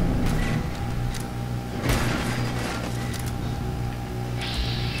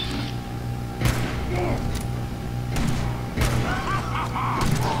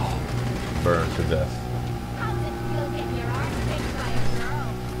 Burn to death. How's it feel getting your arm kicked by a girl?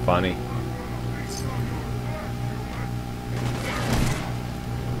 Funny.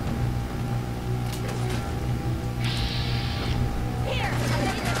 Here, I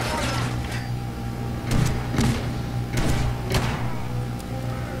made this for you.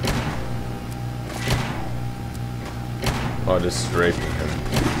 Oh, this is raping him.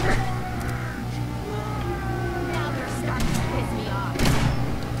 Now they're starting to piss me off.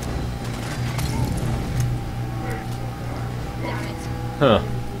 Damn it. Huh.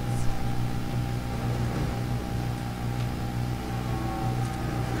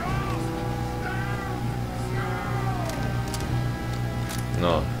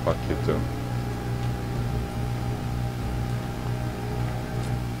 No, fuck you too.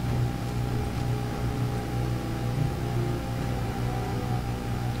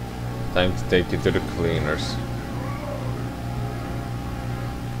 Time to take you to the cleaners.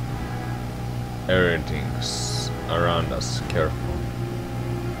 Everything's around us. Careful.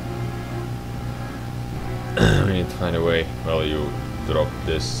 We need to find a way. Well, you drop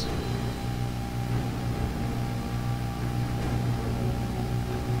this.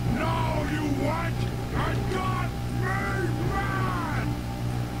 Now you went and got me mad!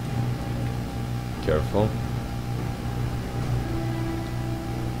 Careful.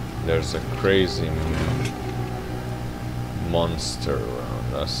 There's a crazy monster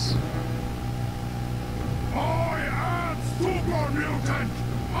around us. I am super mutant!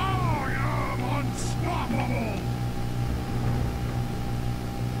 I am unstoppable!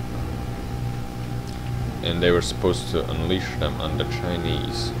 And they were supposed to unleash them on the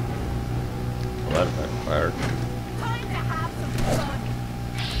Chinese. Well, that backfired. Time to have some fun.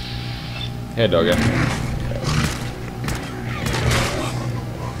 Hey, doggy.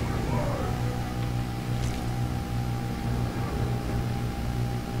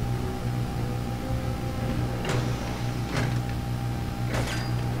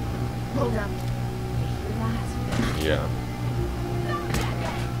 Hold up. I hear that. Yeah.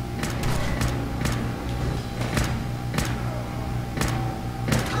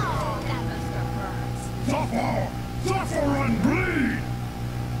 Oh, that must have hurt. Suffer! Suffer and bleed!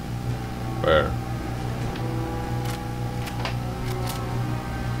 Where?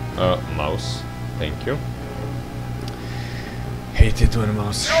 Mouse. Thank you. Hate it when a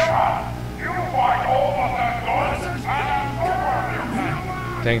mouse. You fight almost as good as super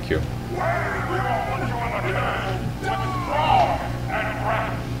mutant! Thank you. We will put you in the cage with strong and Rex.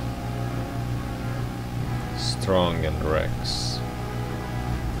 Strong and Rex.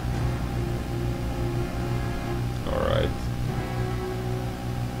 Alright.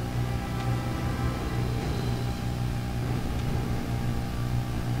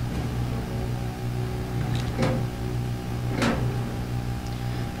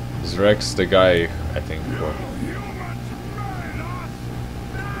 Is Rex the guy, I think, for... Humans made us!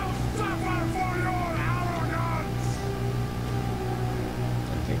 Now suffer for your arrogance!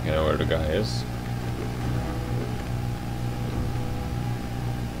 I think I know where the guy is.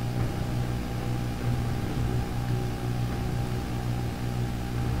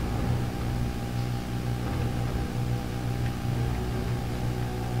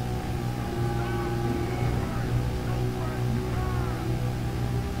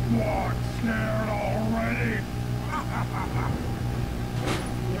 What, scared already?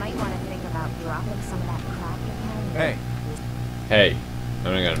 You might want to think about dropping some of that crap you're carrying. Hey,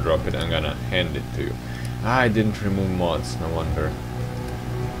 I'm not gonna drop it, I'm gonna hand it to you. Ah, I didn't remove mods, no wonder.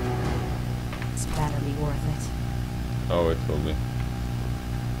 It's better be worth it. Oh, it will be.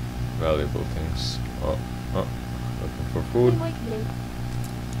 Valuable things. Oh, looking for food.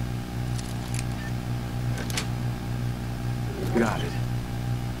 Got it.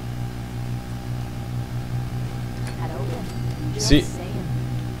 Head open. Just See? saying.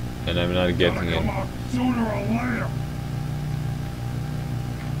 And I'm not getting Come in. out sooner or later.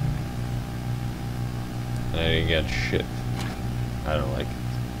 I didn't get shit. I don't like it.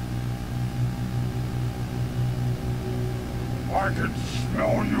 I can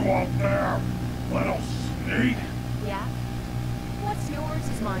smell you out there, little sneak. Yeah? What's yours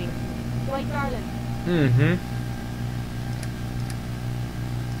is mine. White garland. Mm-hmm.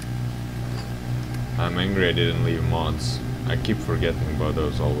 I'm angry I didn't leave mods. I keep forgetting about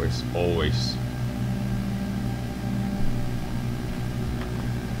those always. Always.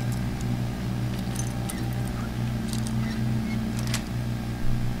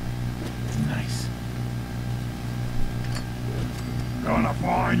 Nice. Gonna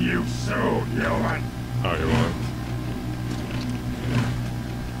find you soon, human. Oh, you won't.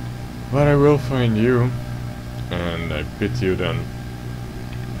 But I will find you. And I pity you then.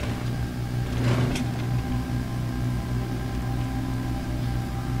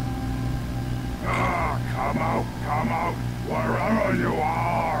 Come out, wherever you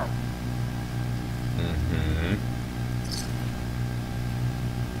are. Mm-hmm.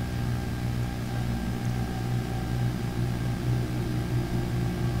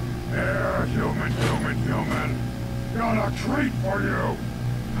 Here, human. Got a treat for you.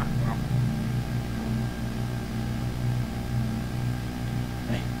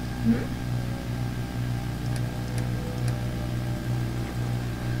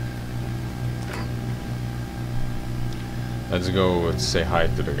 Let's go and say hi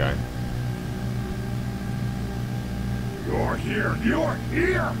to the guy. You're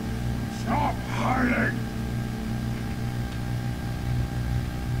here. Stop hiding.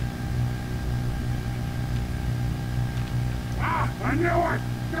 Ah, I knew it.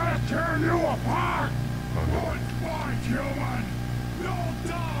 Get gonna tear you apart! Okay. Good fight, human! You'll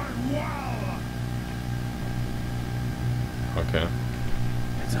die well! Okay.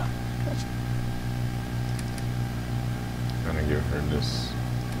 Heads up. I'm gonna give her this.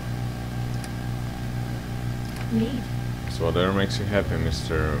 Lead. So whatever makes you happy,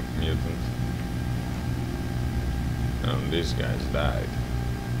 Mr. Mutant. These guys died.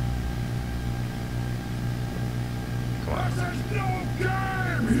 Come on. This is no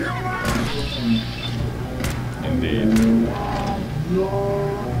game, human! Indeed.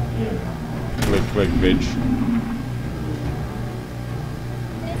 Click, click, bitch.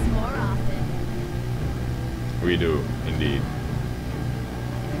 This more often. We do, indeed.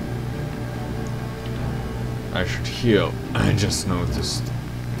 I should heal. I just noticed.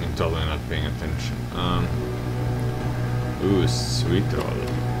 I'm totally not paying attention. Ooh, sweet roll.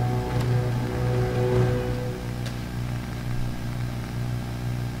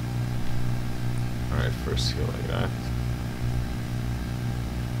 Alright, first heal like that.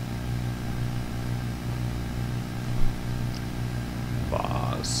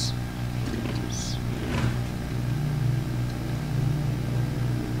 Boss. Please.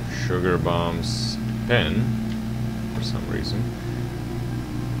 Sugar bombs. Pen. For some reason.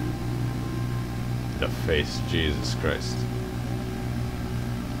 The face, Jesus Christ.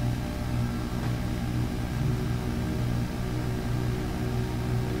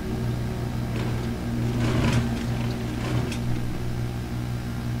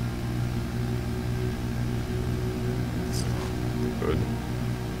 Good.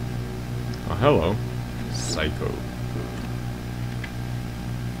 Oh, hello. Psycho.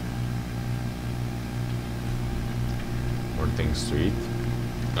 More things to eat.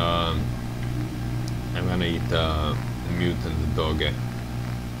 I'm gonna eat mutant doggy.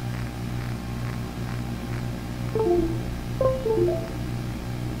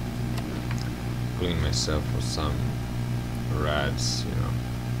 Clean myself with some rats, you know.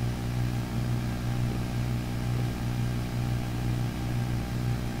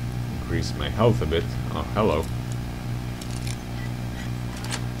 Increase my health a bit. Oh, hello.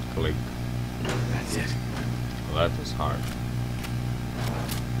 Click. That's it. Well, that was hard.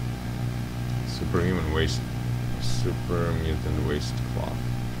 Superhuman waste. Super mutant waste cloth.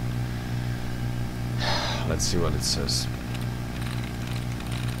 Let's see what it says.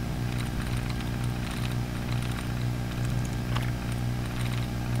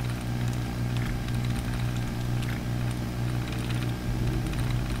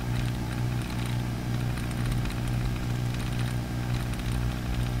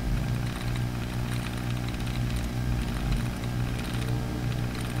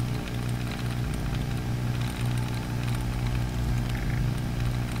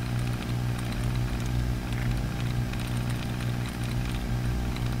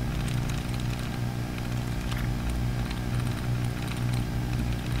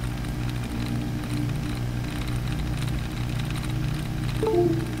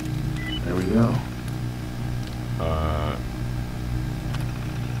 There we go.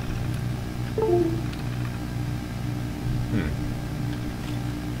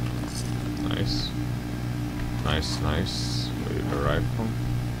 Nice. Nice, nice. With a rifle.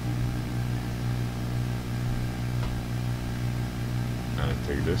 I'll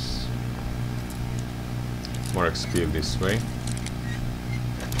take this. More XP this way.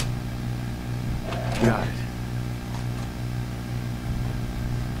 Got it.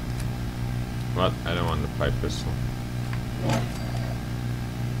 What? I don't want the pipe pistol.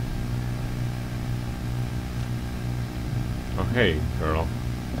 Oh hey, girl.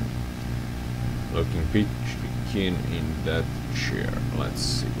 Looking peachy keen in that chair. Let's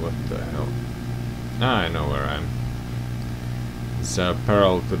see, what the hell? Ah, I know where I am. It's a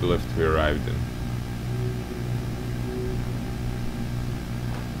parallel to the lift we arrived in.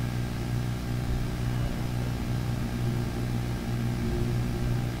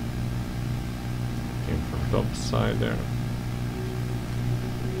 Came from top side there.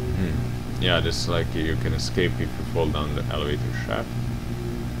 Yeah, this is like you can escape if you fall down the elevator shaft.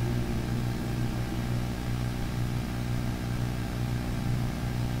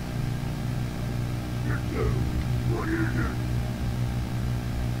 What is it?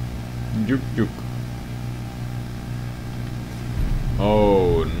 Juke juke.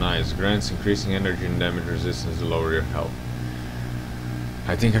 Oh, nice. Grants increasing energy and damage resistance to lower your health.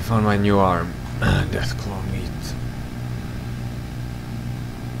 I think I found my new arm. Death claw meat.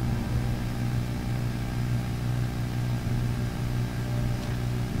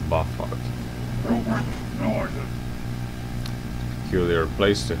 Buffer. Noises. Peculiar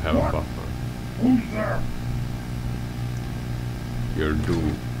place to have a buffer. Who's there? You're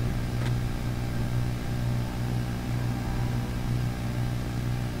due.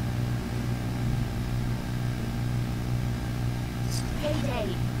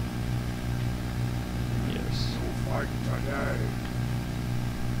 Hey. Yes. Fight today.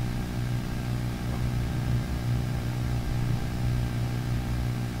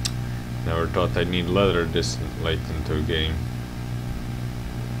 Never thought I'd need leather this late into a game.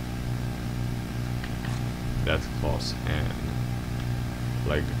 That close hand.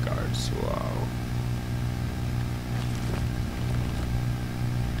 Leg guards, wow.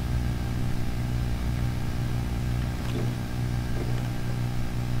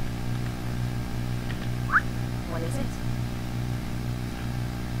 What is it?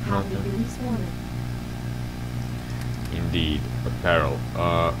 How do you this morning? Indeed, apparel.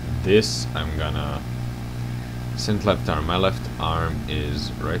 This I'm gonna send left arm. My left arm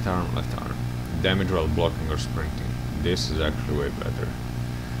is right arm, left arm. Damage while blocking or sprinting. This is actually way better.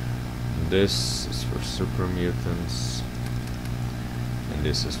 This is for super mutants, and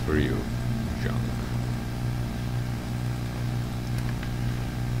this is for you, junk.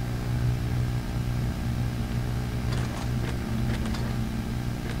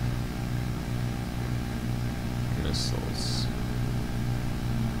 Missiles.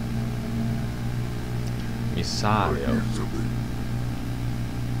 Missile.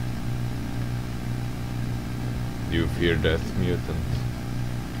 Do you fear death, mutant?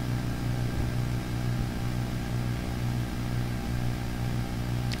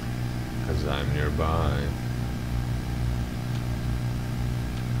 Cause I'm nearby.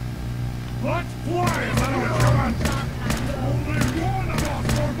 Let's play, little human! Only one of us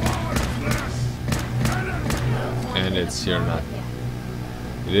survives this! And it's you're not.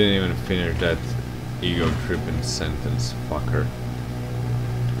 You didn't even finish that ego-tripping sentence, fucker.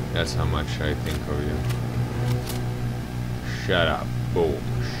 That's how much I think of you. Shut up. Boom.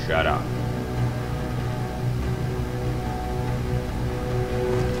 Shut up.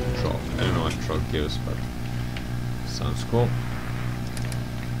 Troll. I don't know what troll gives, but sounds cool.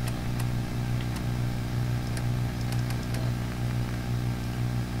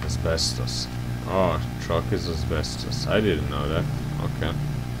 Asbestos. Oh, truck is asbestos. I didn't know that. Okay.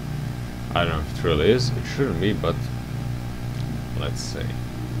 I don't know if it really is. It shouldn't be, but let's see.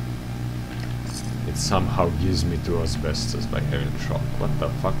 It somehow gives me to asbestos by having chalk. What the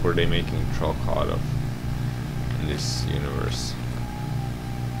fuck were they making chalk out of in this universe?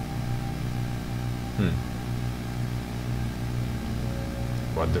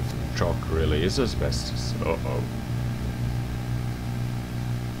 What if chalk really is asbestos? Uh-oh.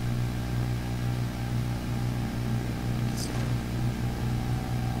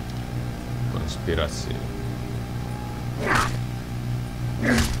 Conspiracy.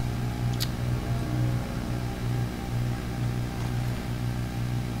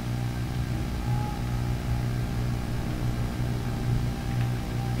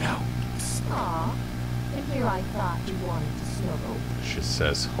 Aw, and here I thought you wanted to snuggle. She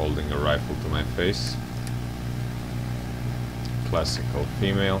says, holding a rifle to my face. Classical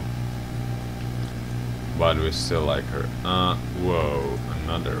female. But we still like her. Whoa,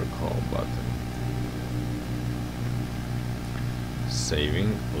 another call button.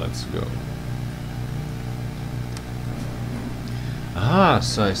 Saving, let's go. Ah,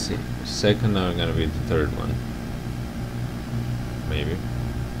 so I see. Second, now gonna be the third one. Maybe.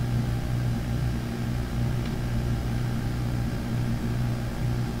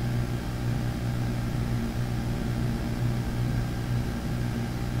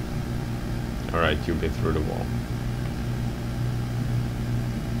 Alright, you be through the wall.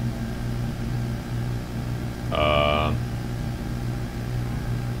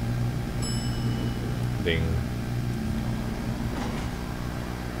 Ding.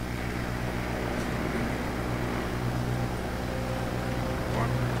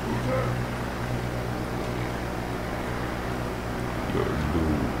 You're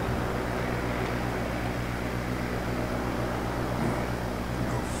doomed.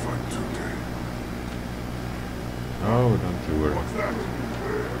 No fun today. Oh, don't you worry. What's that?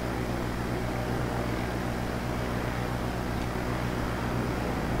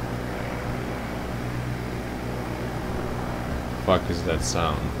 Fuck is that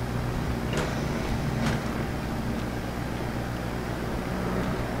sound?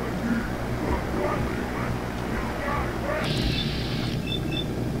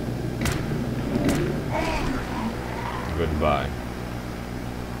 Goodbye.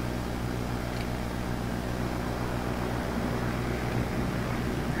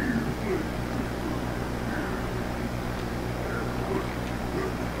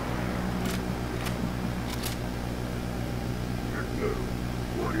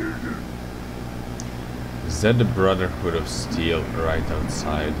 Is that the Brotherhood of Steel right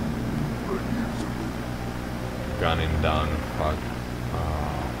outside? Gunning down, fuck.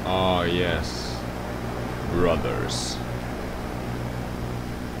 yes. Brothers.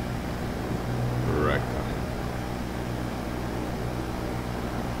 Reckon.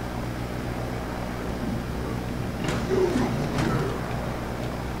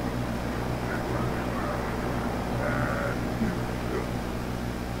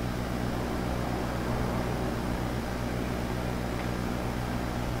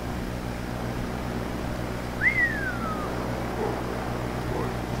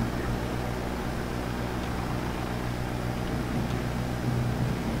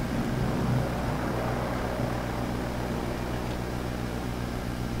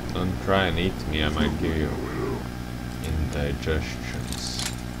 Don't try and eat me, I might give you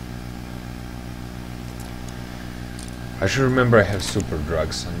indigestions. I should remember I have super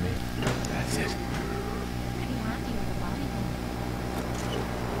drugs on me. That's it.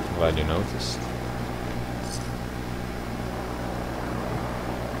 Glad you noticed.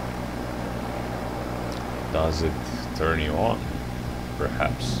 Does it turn you on?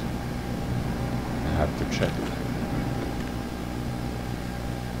 Perhaps. I have to check.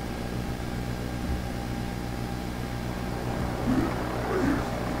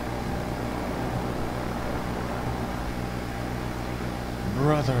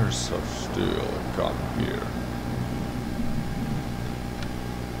 Brothers of Steel, come here.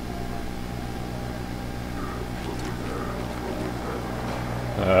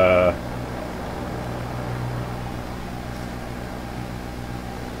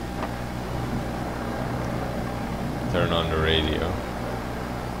 Turn on the radio.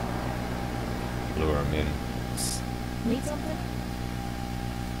 Lure him in. Need something?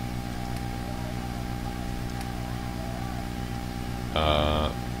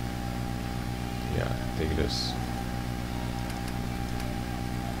 Yeah, take this.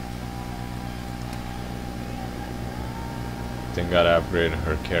 Then gotta upgrade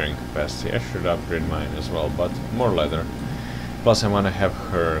her carrying capacity. I should upgrade mine as well, but more leather. Plus I wanna have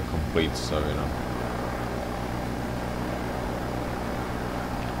her complete, so you know.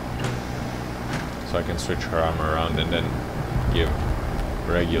 So I can switch her armor around and then give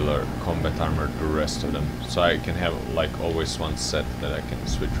regular combat armor to the rest of them. So I can have like always one set that I can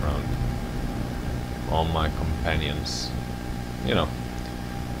switch around all my companions. You know,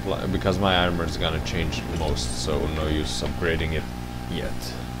 because my armor is gonna change most, so no use upgrading it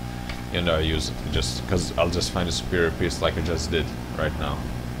yet. You know, I use it just because I'll just find a superior piece like I just did right now.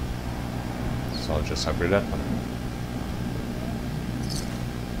 So I'll just upgrade that one.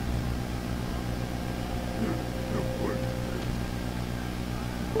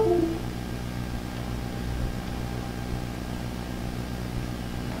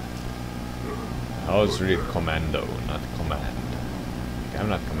 I was read commando, not command. I'm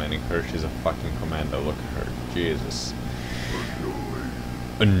not commanding her, she's a fucking commando, look at her, Jesus.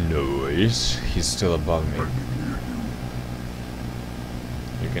 A noise? He's still above me.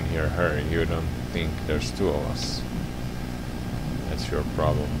 You can hear her, you don't think there's two of us. That's your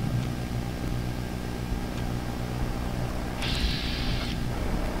problem.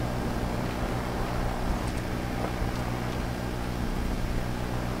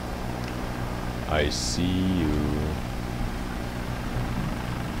 I see you.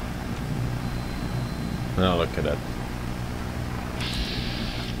 Now look at that.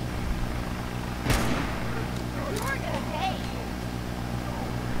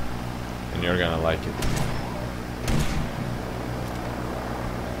 And you're gonna like it.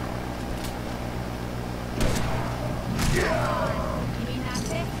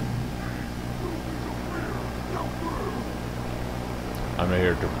 I'm not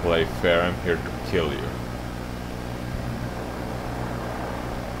here to play fair, I'm here to kill you.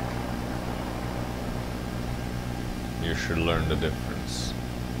 You should learn the difference.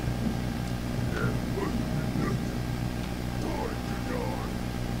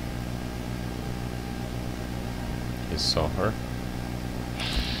 He saw her.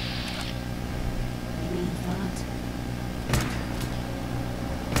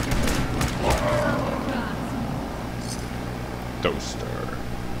 Toaster.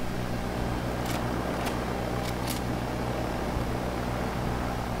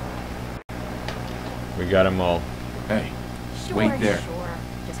 We got them all. Hey, Sure, wait there. Sure.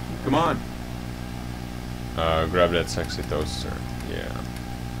 Just keep Come on. Grab that sexy toaster. Yeah.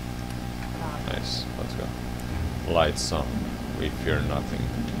 Nice. Let's go. Lights on. We fear nothing.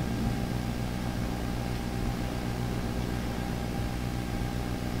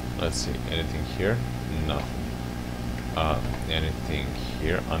 Let's see. Anything here? Nothing. Anything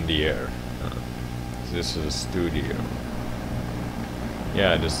here? On the air. This is a studio.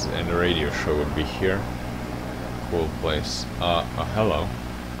 Yeah, this and the radio show would be here. Cool place. Hello.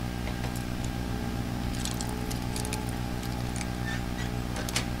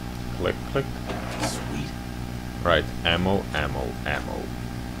 Click, click. Sweet. Right, ammo, ammo, ammo.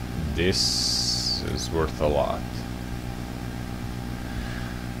 This is worth a lot.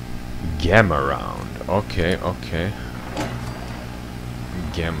 Gamma round. Okay, okay.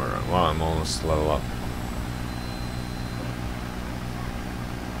 Gamma round. Wow, I'm almost level up.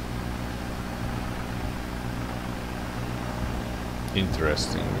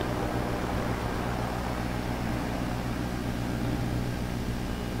 Interesting.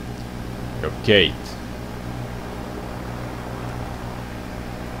 Yo, Kate.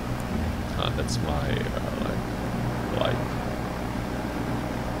 Ah, that's my like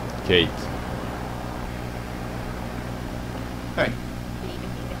Kate. Hey, Leaving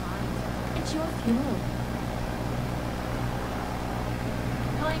me behind. It's your funeral.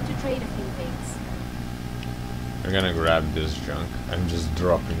 Time to trade a few things. I'm gonna grab this junk. I'm just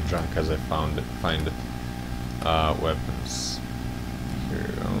dropping junk as I find it. Weapons. Here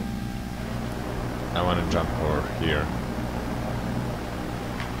we go. I want to jump over here.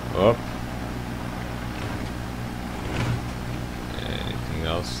 Up. Anything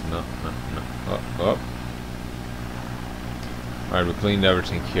else? No, no, no. Up, up. Alright, we cleaned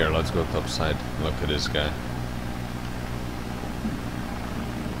everything here. Let's go topside. Look at this guy.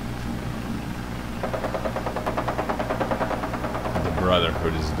 The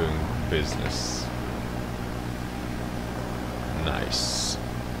Brotherhood is doing business. Nice.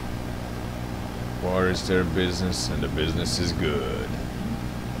 War is their business, and the business is good.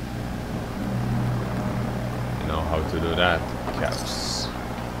 You know how to do that? Caps.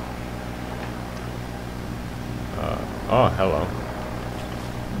 Oh, hello.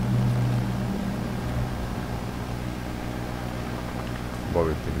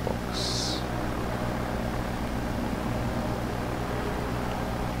 Bobby pin box.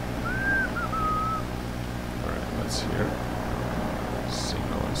 Alright, what's here? See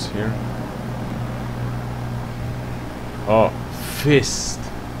no one's here. Oh, fist.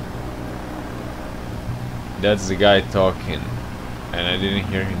 That's the guy talking. And I didn't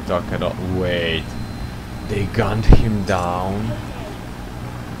hear him talk at all. Wait. They gunned him down?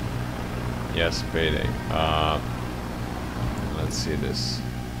 Yes, payday. Let's see this.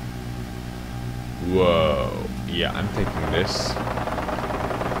 Whoa. Yeah, I'm taking this.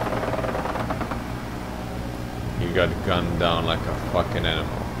 He got gunned down like a fucking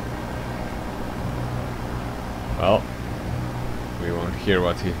animal. Well, we won't hear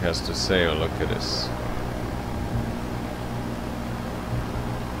what he has to say. Oh, look at this.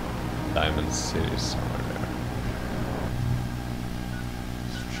 Diamond City somewhere there.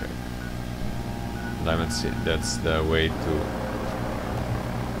 Let's check. Diamond City, that's the way to...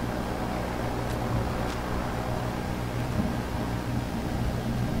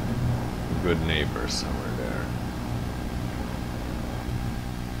 Good Neighbor somewhere there.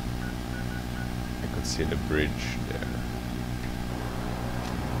 I could see the bridge there.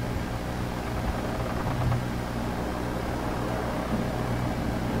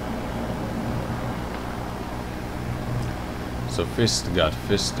 So Fist got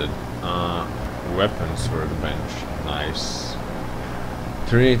fisted. Weapons workbench. Nice.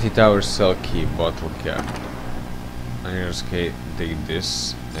 Trinity Tower cell key, bottle cap. I'm gonna take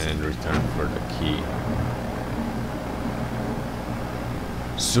this and return for the key.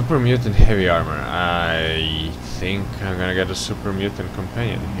 Super Mutant Heavy Armor. I think I'm gonna get a Super Mutant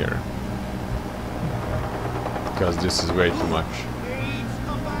Companion here. Because this is way too much.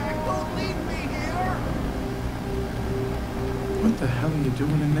 what the hell are you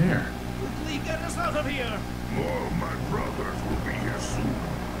doing in there? Quickly get us out of here! All my brothers will be here soon.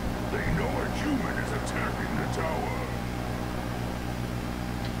 They know a human is attacking the tower.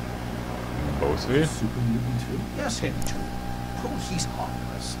 Both of you? Super mutant too? Yes, him too. Oh, he's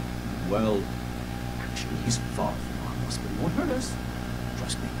harmless. Well, actually, he's far from harmless, but he won't hurt us.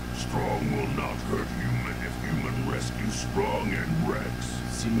 Trust me. Strong will not hurt human if human rescues Strong and Rex.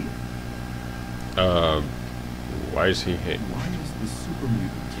 See? Why is he hit? Why is the super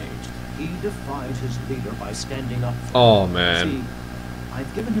mutant caged? He defied his leader by standing up for Oh, him. man. See,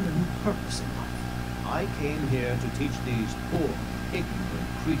 I've given him a new purpose in life. I came here to teach these poor, ignorant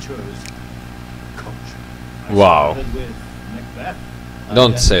creatures culture. I Wow. started with Macbeth. I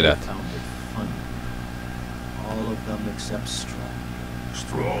Don't guess say they that. found it funny. All of them except Strong.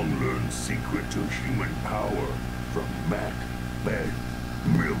 Strong learned secret to human power from Macbeth.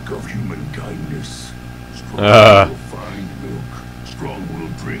 Milk of human kindness. Strong will find milk. Strong will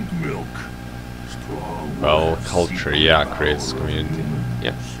drink milk. Strong will Well, have culture, secret yeah, power creates of community. human.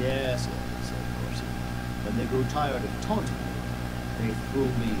 Yeah. Yes, of course. When they grew tired of taunting me, they threw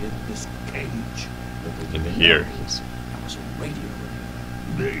me in this cage. Little In did they here. know, I was a radio ring.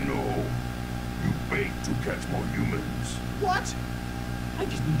 They know. You bait to catch more humans. What? Why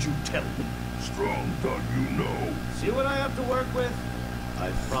didn't you tell me? Strong thought you know. See what I have to work with?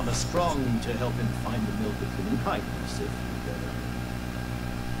 I promise Strong to help him find the milk of human kindness if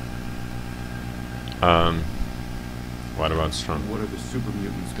What about Strong? What are the super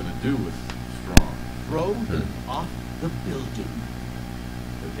mutants gonna do with Strong? throw him off the building.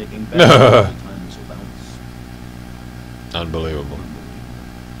 They're taking back all the times bounce. Unbelievable.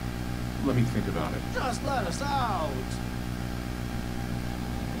 Let me think about it. Just let us out!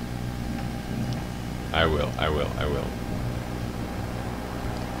 I will.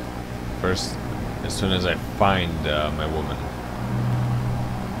 First, as soon as I find my woman.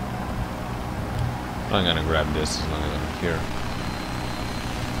 I'm gonna grab this as long as I'm here.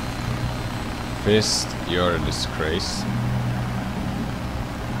 Fist, you're a disgrace.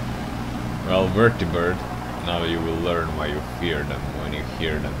 Well, Vertibird, now you will learn why you fear them when you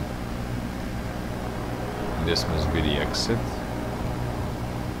hear them. This must be the exit.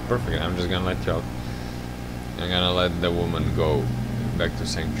 Perfect, I'm just gonna let you out. I'm gonna let the woman go back to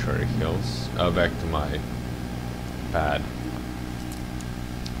Sanctuary Hills. Back to my pad.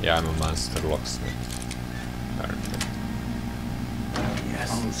 Yeah, I'm a master locksmith. Perfect. Yes.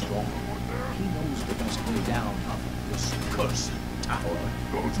 How strong. He knows the best way down off of this cursed tower.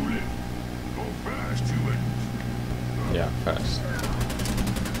 Go to live. Go fast, human. Yeah, fast.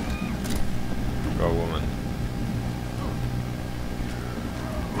 Go, woman.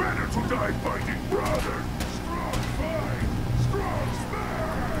 Better to die fighting, brother. Strong fight. Strong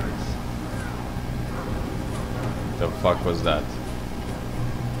smash. The fuck was that?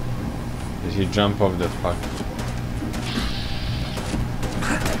 Did he jump off the fuck?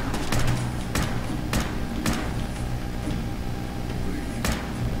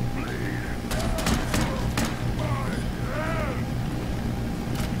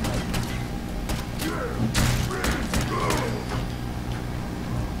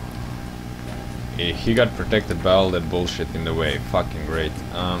 He got protected by all that bullshit in the way. Fucking great.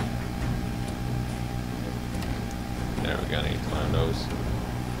 There, we're gonna eat one of those.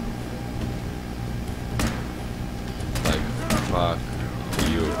 Like, fuck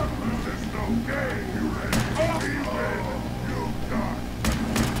you.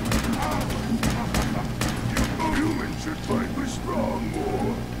 Humans should fight with Strong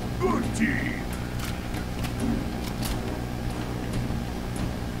more. Good team.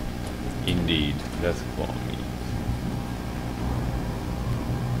 Indeed, death claw meat.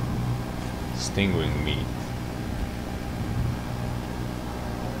 Stingwing meat.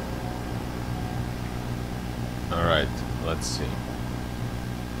 Alright, let's see.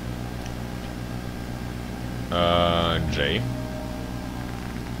 J.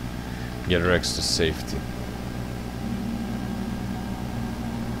 Get Rex to safety.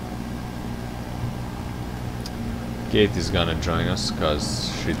 Kate is gonna join us because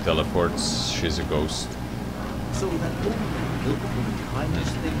she teleports, she's a ghost. So that whole milk of human kindness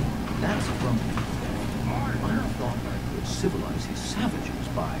thing, that's from me. I thought I could civilize his savages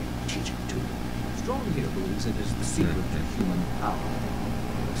by teaching to them. Strong here believes it is the secret to human power.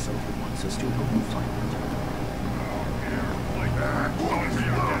 So he wants us to help him find it.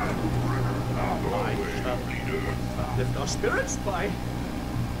 Lift our spirits by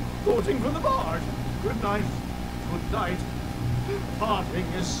quoting from the bard. Good night. Good night. Parting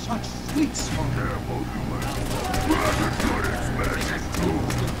is such sweet song. Careful, human.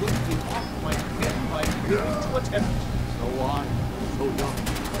 The good thing off my head by beginning to attempt. So why? So young.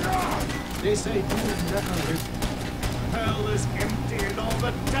 They say you never live. Hell is empty and all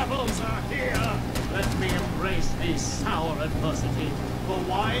the devils are here. Let me embrace this sour adversity. For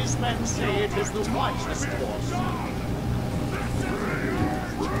wise men say it is the wisest course.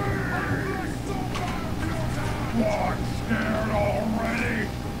 What? Scared already?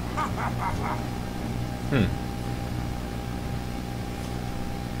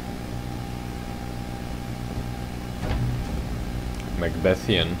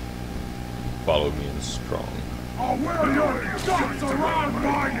 Macbethian. Follow me in Strong. I'll wear your guts around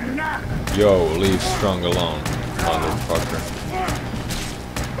my neck! Yo, leave Strong alone, motherfucker.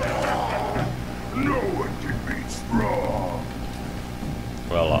 No one can beat Strong.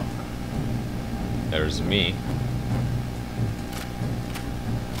 Well, there's me.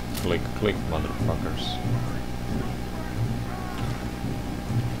 Click, click, motherfuckers.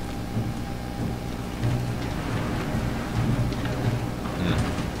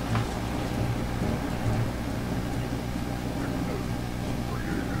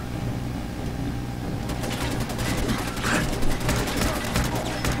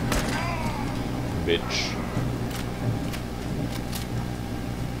 Bitch.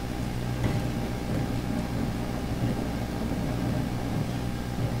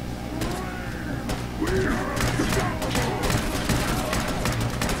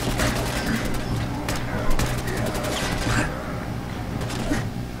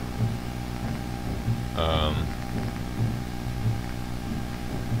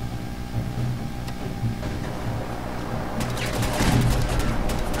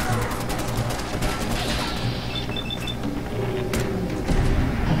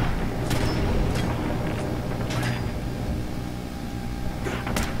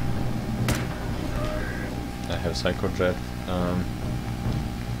 Psychojet.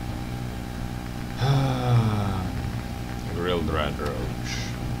 Grilled red roach.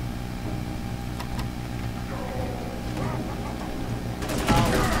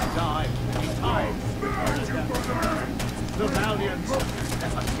 Die. Time. The valiant.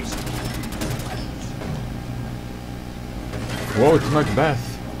 Whoa, it's Macbeth.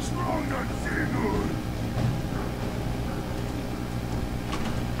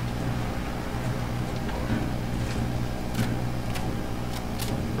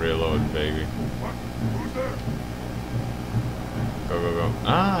 Reload, baby. Go, go, go.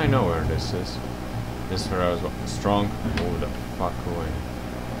 Ah, I know where this is. This is where I was strong. Move the fuck away.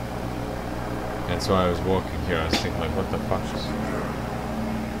 That's why I was walking here. I was thinking, like, what the fuck is...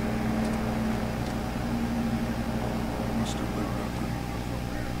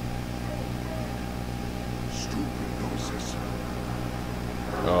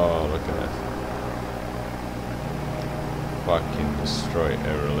 Oh, look at that. Fucking destroy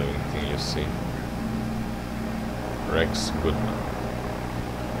every living thing you see. Rex Goodman.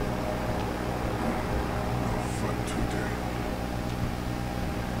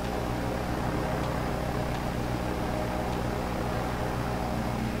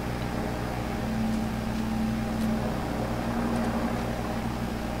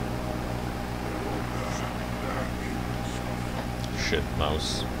 Shit,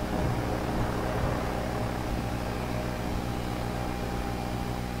 mouse.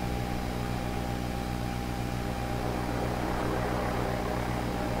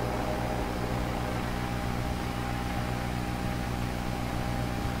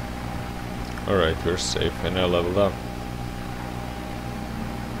 Alright, we're safe and I leveled up.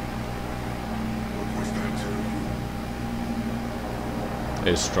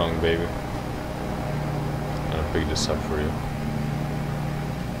 Hey, strong baby. I'm gonna pick this up for you.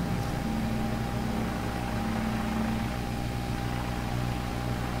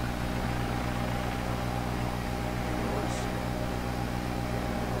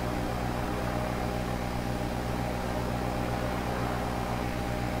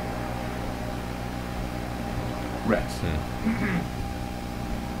 Rex.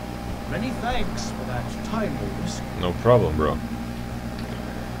 Many thanks for that timely risk. No problem, bro.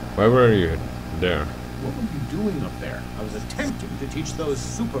 Why were you there? What were you doing up there? I was attempting to teach those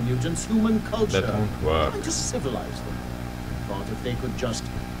super mutants human culture. That won't work. Trying to civilize them. I thought if they could just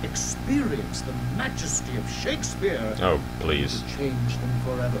experience the majesty of Shakespeare, Oh, it please. would change them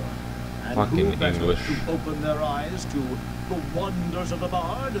forever. And Fucking who better English. to open their eyes to the wonders of the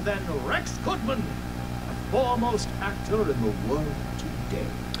bard than Rex Goodman, the foremost actor in the world today.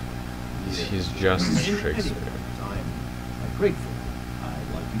 He's just In any Shakespeare. event, I'm grateful.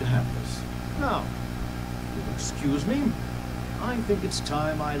 I'd like you to have this. Now, you'll excuse me. I think it's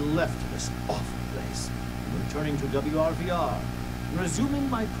time I left this awful place, returning to WRVR, and resuming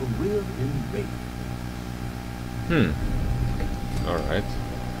my career in radio. Alright.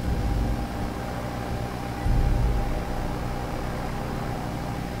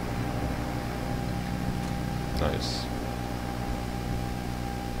 Nice.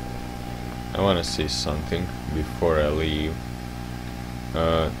 I want to see something before I leave.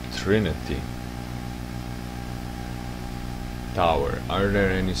 Trinity Tower. Are there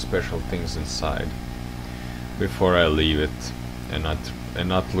any special things inside before I leave it and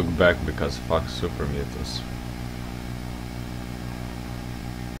not look back because fuck super mutants?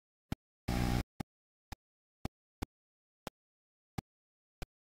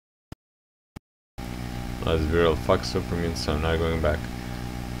 Let's be real, fuck super mutants, I'm not going back.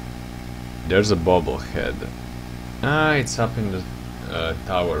 There's a bobblehead. Ah, it's up in the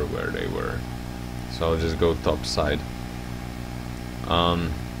tower where they were. So I'll just go top side.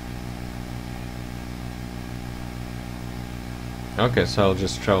 Okay, so I'll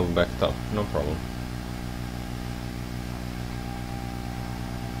just travel back top, no problem.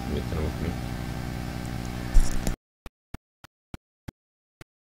 Meet with me.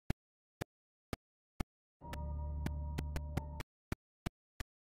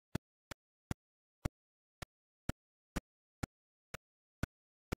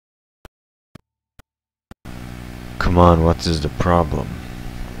 Come on, what is the problem?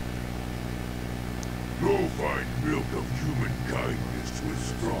 Go find milk of human kindness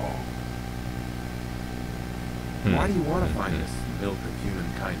with strong. Why do you want to find this milk of human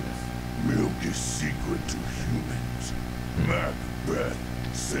kindness? Milk is secret to humans. Macbeth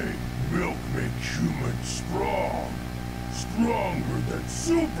say milk makes humans strong. Stronger than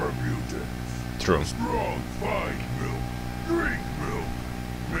super mutants. True. Strong find milk. Drink milk.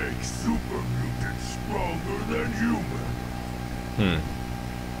 Make super mutants stronger than humans.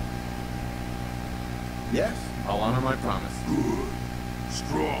 Yes, I'll honor my promise. Good.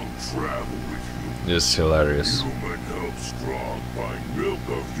 Strong travel with you. This is hilarious. Human helps strong find milk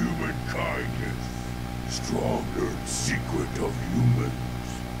of human kindness. Strong learns secret of humans.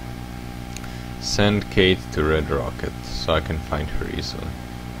 Send Kate to Red Rocket so I can find her easily.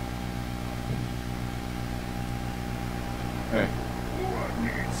 Hey, What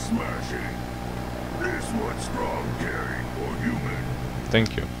needs smashing? This what strong caring for human.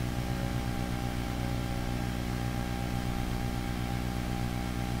 Thank you.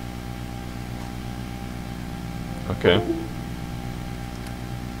 Okay.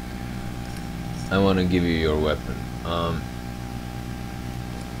 I want to give you your weapon.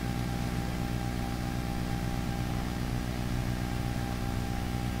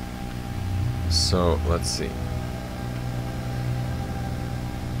 So let's see.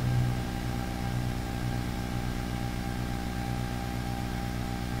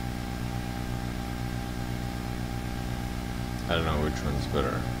 I don't know which one's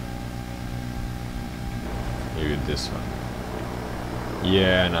better. Maybe this one.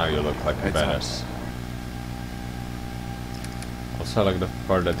 Yeah, now you look like a Heads up. badass. Also, I like the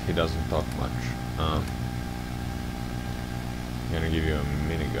part that he doesn't talk much. I'm gonna give you a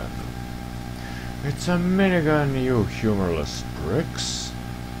minigun. It's a minigun, you humorless pricks.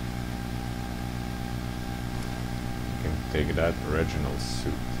 You can take that Reginald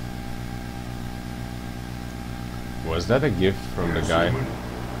suit. Was that a gift from the guy?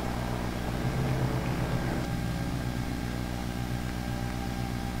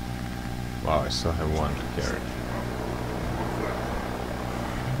 Wow, I still have one to carry.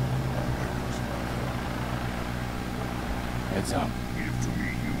 heads up. Give to me,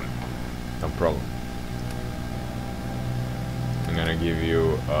 human. No problem. I'm gonna give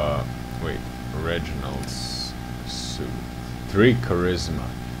you, wait, Reginald's suit. 3 charisma.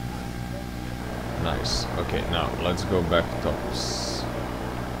 Nice. Okay, now let's go back tops.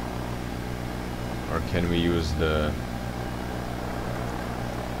 Or can we use the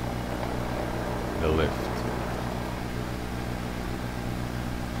lift?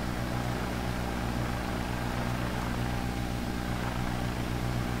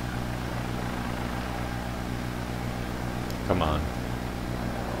 Come on.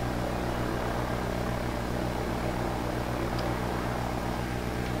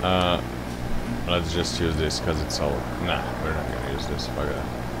 Let's just use this because it's all. Nah, we're not gonna use this. Fuck that.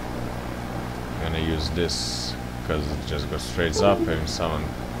 I'm gonna use this because it just goes straight up and someone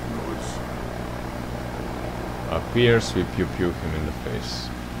appears, we pew pew him in the face.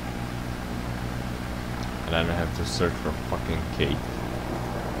 And then I have to search for fucking Kate.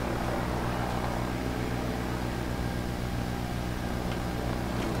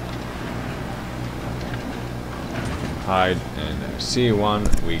 Hide, and I see one,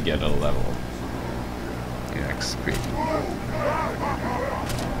 we get a level. XP.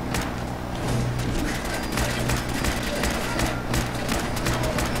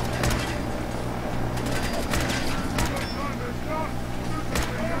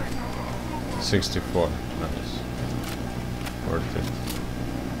 $64. Nice. Worth it.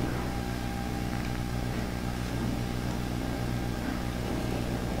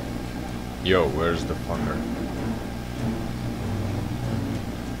 Yo, where's the fucker?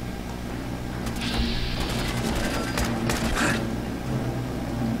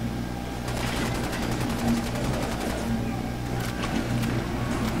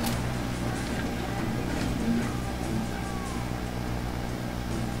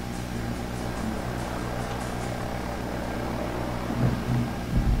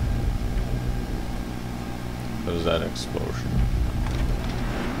 What was that explosion?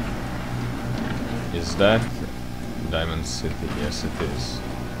 Is that Diamond City? Yes, it is.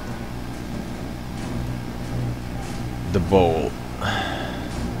 The bowl.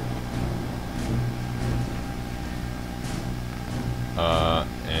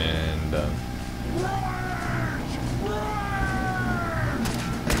 And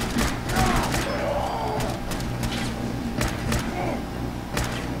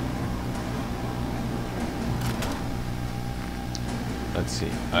let's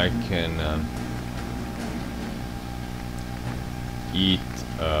see. I can eat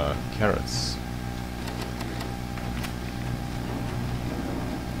carrots.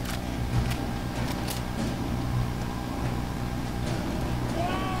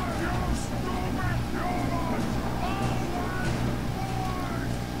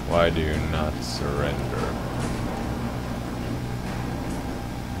 Why do you not surrender?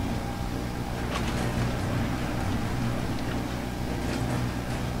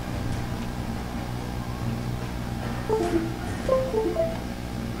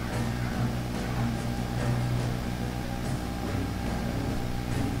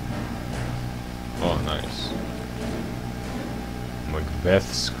 Oh, nice.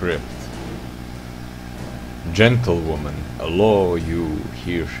 Macbeth script. Gentlewoman, allow you.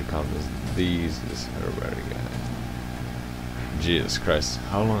 Here she comes. This is her very guy. Jesus Christ,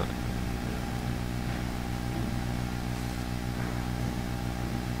 how long?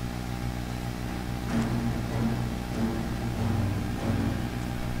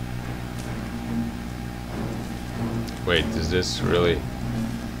 Wait, is this really?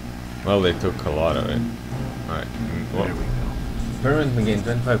 Well, they took a lot of it. Alright, well, Permanent may gain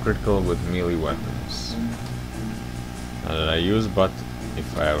 25 critical with melee weapons. Not that I use, but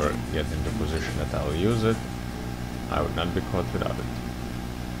if I ever get into position that I'll use it, I would not be caught without it.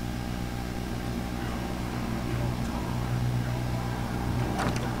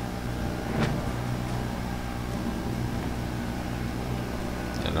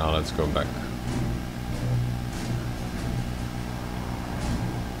 And now let's go back.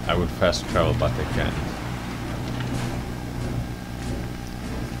 I would fast travel, but I can't.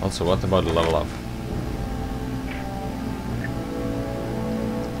 Also, what about the level up?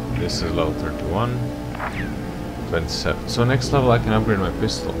 This is level 31. 27. So next level I can upgrade my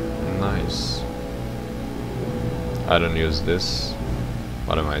pistol. Nice. I don't use this,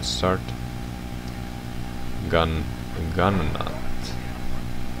 but I might start. Gun nut.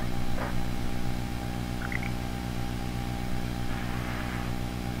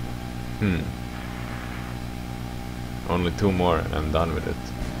 Only 2 more and I'm done with it.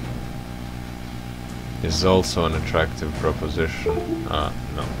 Is also an attractive proposition. No.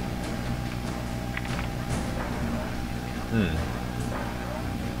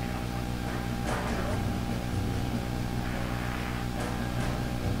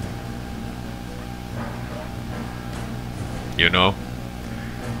 You know,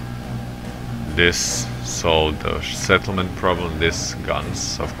 this solved the settlement problem. This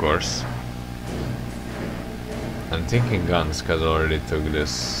guns, of course. I'm thinking guns because I already took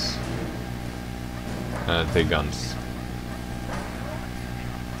this. Take guns.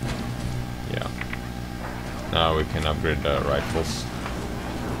 Yeah. Now we can upgrade the rifles.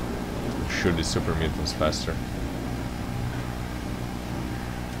 Shoot the super mutants faster.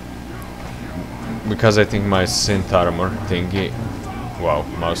 Because I think my synth armor thingy. Wow,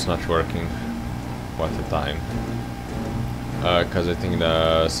 mouse not working. What a time. Because I think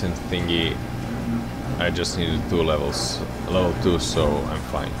the synth thingy, I just needed 2 levels. Level 2, so I'm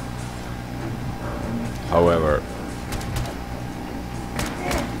fine. However,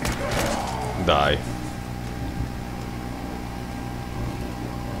 die.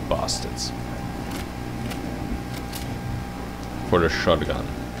 Bastards. For the shotgun.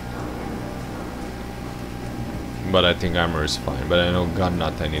 But I think armor is fine. But I know gun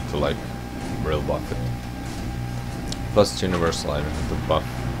nut I need to like real buff it. Plus it's universal, I don't have to buff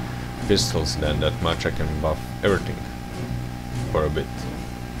pistols then that much. I can buff everything for a bit.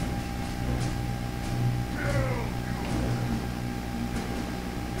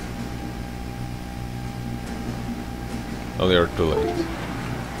 Oh, they are too late.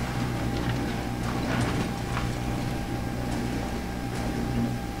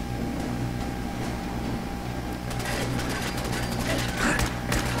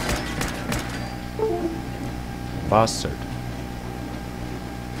 Bastard.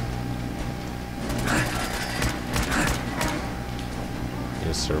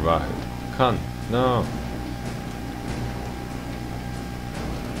 You survived. Cunt. No.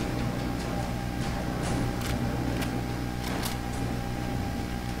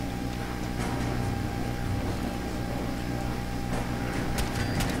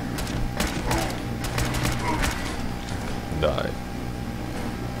 Die.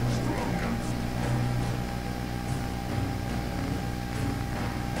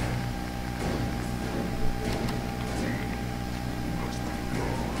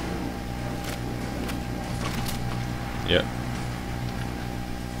 Yeah.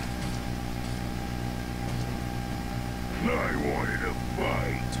 I wanted a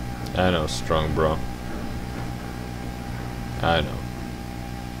fight. I know, strong bro. I know.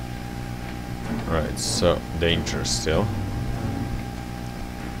 Alright, so danger still.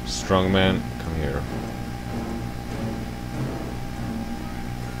 Strong man, come here.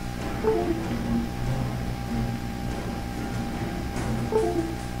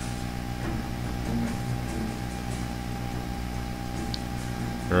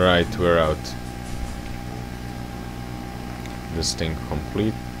 Right, we're out. This thing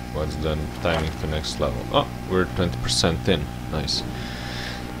complete. What's the timing to next level? Oh, we're 20% in. Nice.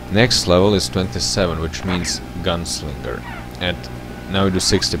 Next level is 27, which means gunslinger. And now we do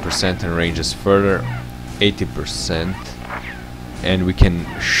 60% and ranges further. 80%. and we can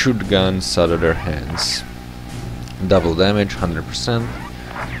shoot guns out of their hands. Double damage, 100%.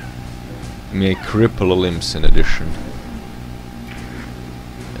 May cripple limbs in addition.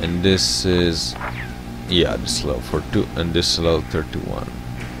 And this is, yeah, this is level 42, and this is level 31.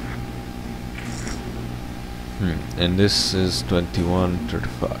 And this is 21,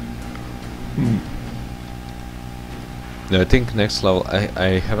 35. No, I think next level,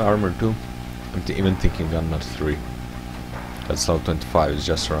 I have armor too. I'm even thinking gun not 3. That's level 25, is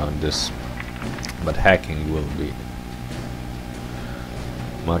just around this. But hacking will be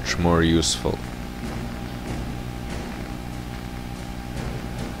much more useful.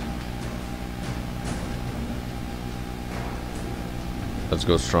 Let's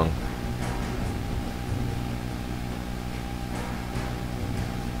go strong.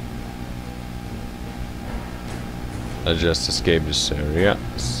 Let's just escape this area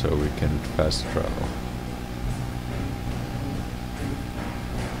so we can fast travel.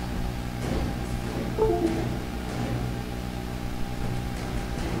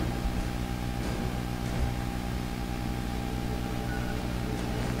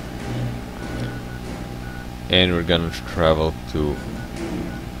 And we're gonna travel to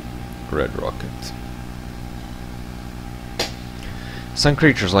Red Rocket. Some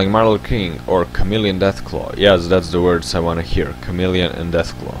creatures like Marlow King or Chameleon Deathclaw. Yes, that's the words I want to hear. Chameleon and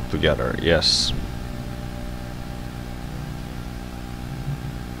Deathclaw together. Yes.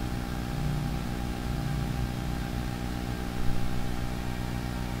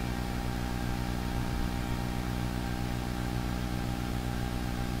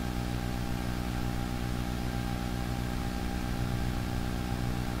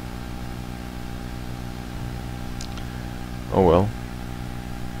 Oh well.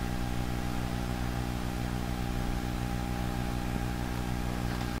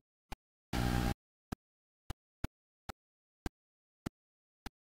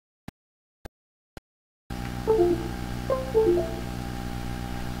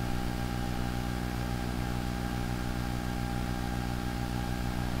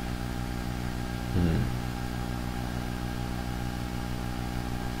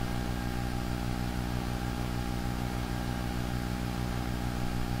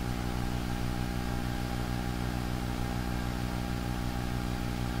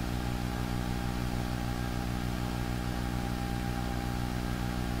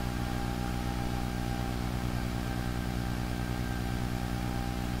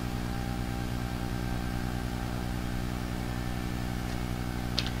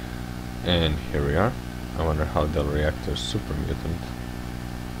 And here we are. I wonder how they'll react to a super mutant.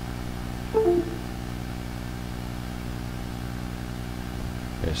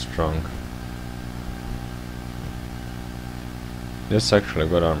 Okay, strong. This is actually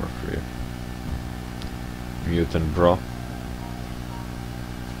good armor for you. Mutant bro.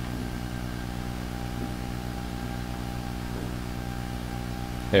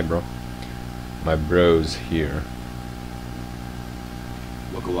 Hey bro. My bro's here.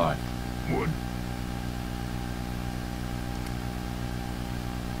 Look alive. What?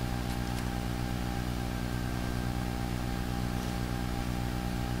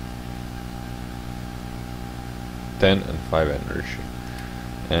 And 5 energy.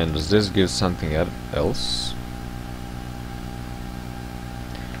 And does this give something else?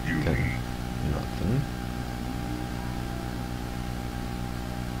 Okay. Nothing.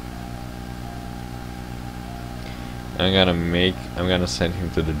 I'm gonna send him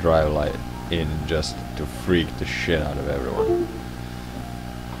to the drive light in just to freak the shit out of everyone.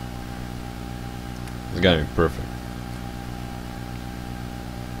 It's gonna be perfect.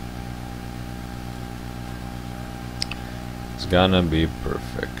 It's gonna be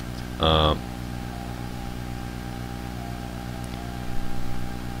perfect.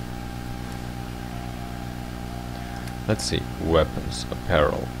 Let's see, weapons,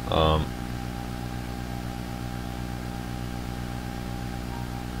 apparel.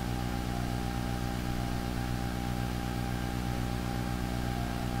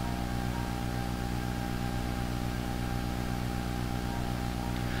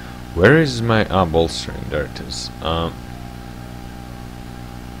 Where is my bolstering? There it is.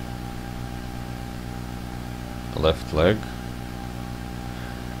 Left leg,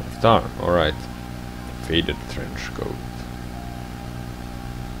 left arm. All right. Faded trench coat.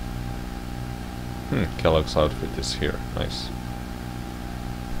 Kellogg's outfit is here. Nice.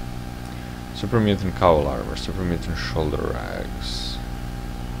 Super mutant cowl armor. Super mutant shoulder rags.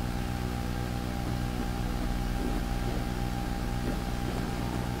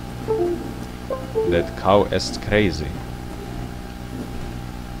 That cow is crazy.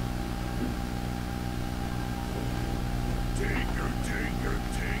 Take your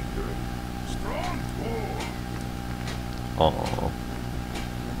Oh.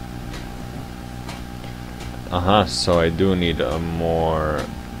 So I do need a more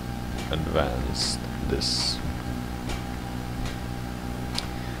advanced this.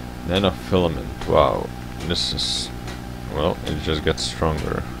 Nanofilament. Wow. This is, well, it just gets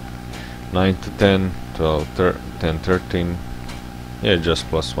stronger. 9 to 10, 12, 10, 13. Yeah, just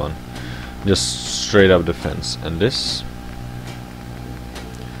 +1. Just straight up defense. And this?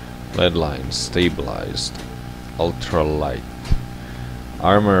 Lead line, stabilized. Ultra light.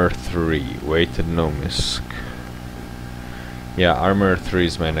 Armor 3, weighted no misc. Yeah, armor 3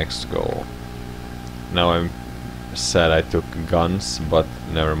 is my next goal. Now I'm sad I took guns, but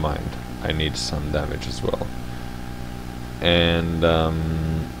never mind. I need some damage as well. And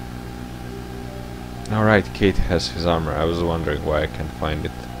alright, Kate has his armor. I was wondering why I can't find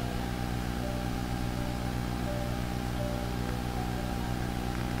it.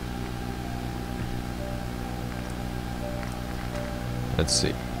 Let's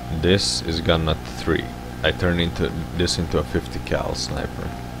see. This is gun nut 3. I turn this into a 50 cal sniper.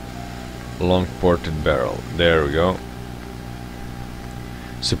 Long ported barrel. There we go.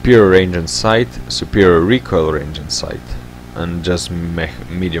 Superior range and sight. Superior recoil range and sight. And just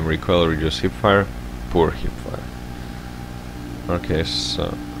medium recoil, reduce hipfire, poor hipfire. Okay,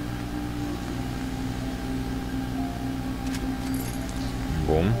 so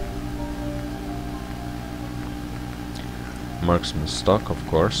boom. Marksman stock, of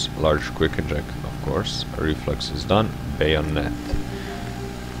course. Large quick eject, of course. Reflex is done. Bayonet.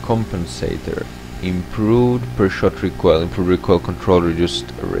 Compensator. Improved per shot recoil. Improved recoil control. Reduced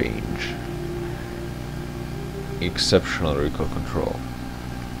range. Exceptional recoil control.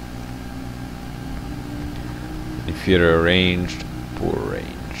 Inferior ranged. Poor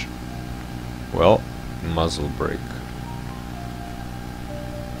range. Well, muzzle brake.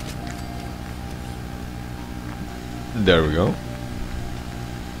 There we go.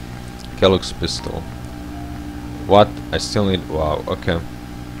 Kellogg's pistol. What? I still need... Wow, okay.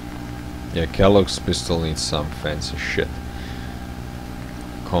 Yeah, Kellogg's pistol needs some fancy shit.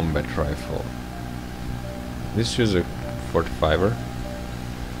 Combat rifle. This is a 45er.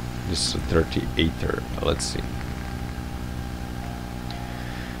 This is a 38er. Let's see.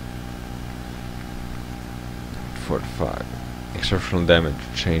 .45. Exceptional damage.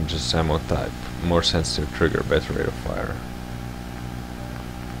 Changes ammo type. More sensitive trigger, better rate of fire.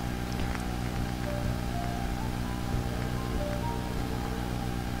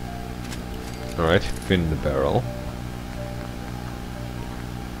 Alright, fin the barrel.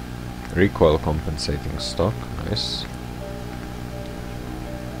 Recoil compensating stock, nice.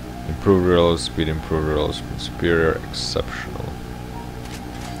 Improved reload speed, improved reload speed, superior, exceptional.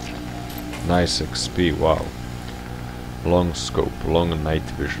 Nice XP, wow. Long scope, long night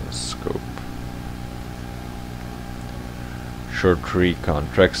vision scope. Short recon,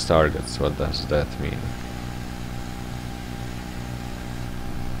 tracks targets, what does that mean?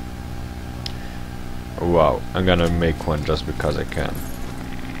 Wow, I'm gonna make one just because I can.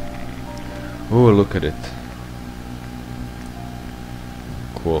 Ooh, look at it.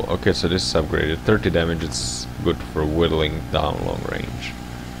 Cool, okay, so this is upgraded. 30 damage, it's good for whittling down long range.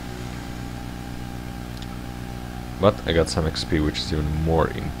 But I got some XP, which is even more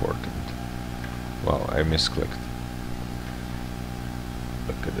important. Wow, I misclicked.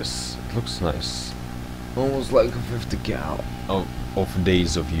 Look at this, it looks nice. Almost like a 50 cal of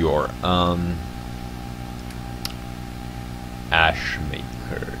days of yore.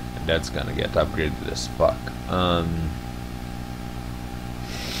 Ashmaker, that's gonna get upgraded as fuck.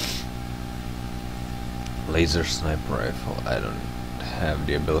 Laser sniper rifle, I don't have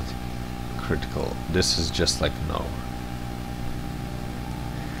the ability. Critical, this is just like no.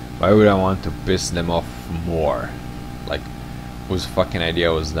 Why would I want to piss them off more? Like, whose fucking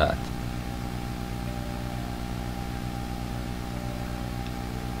idea was that?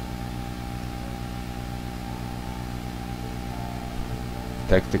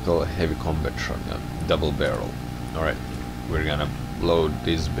 Tactical heavy combat shotgun, double barrel. Alright, we're gonna load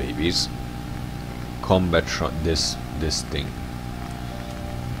these babies. Combat shot, this thing.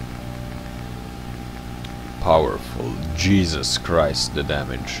 Powerful, Jesus Christ, the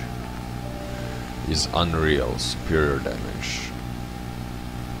damage is unreal. Superior damage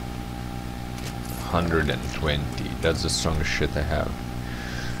 120, that's the strongest shit I have.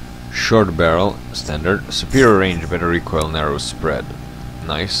 Short barrel, standard. Superior range, better recoil, narrow spread.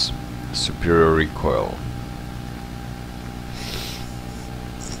 Nice. Superior recoil.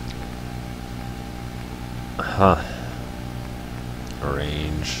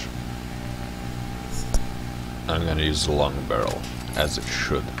 Range. I'm gonna use the long barrel, as it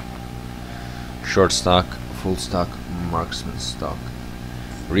should. Short stock, full stock, marksman stock.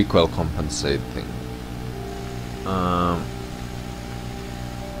 Recoil compensating.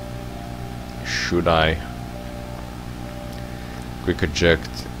 Should I? Quick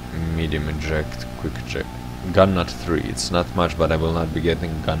eject, medium eject, quick eject. Gun nut 3. It's not much, but I will not be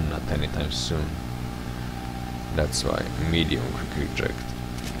getting gun nut anytime soon. That's why. Medium, quick eject.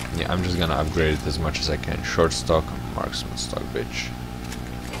 Yeah, I'm just gonna upgrade it as much as I can. Short stock, marksman stock, bitch.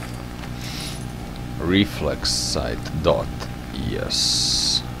 Reflex sight, dot.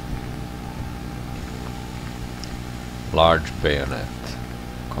 Yes. Large bayonet,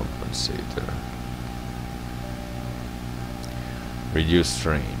 compensator. Reduced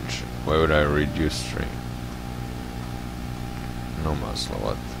range. Why would I reduce range? No muzzle,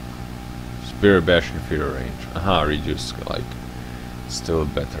 what? Spear bash inferior range. Aha, reduced, like, still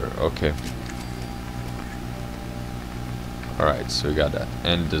better. Okay. Alright, so we got that.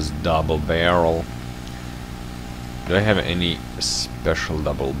 And this double barrel. Do I have any special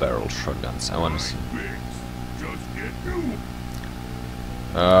double barrel shotguns? I wanna see.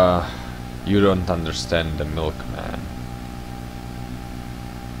 You don't understand the milkman.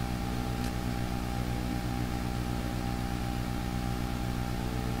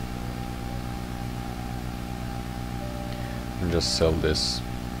 Just sell this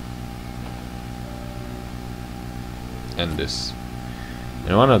and this,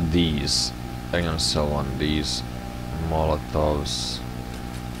 and one of these I'm gonna sell one of these Molotovs.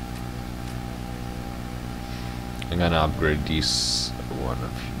 I'm gonna upgrade these one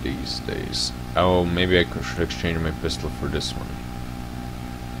of these days. Oh, maybe I should exchange my pistol for this one,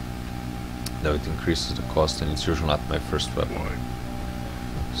 though it increases the cost and it's usually not my first weapon,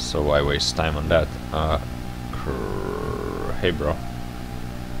 so why waste time on that? Hey bro.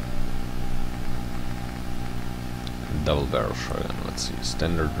 Double barrel shotgun, let's see.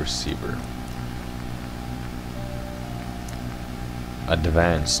 Standard receiver.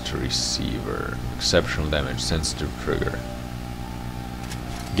 Advanced receiver. Exceptional damage, sensitive trigger.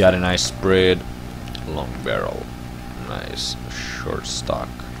 Got a nice spread. Long barrel. Nice. Short stock.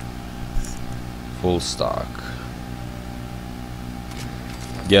 Full stock.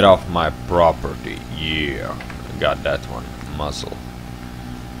 Get off my property. Yeah. Got that one. Muzzle.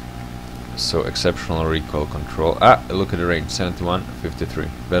 So exceptional recoil control. Ah, look at the range. 71, 53.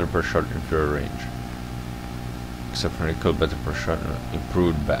 Better per shot, inferior range. Exceptional recoil, better per shot,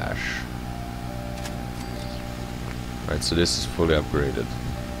 improved bash. Right, so this is fully upgraded.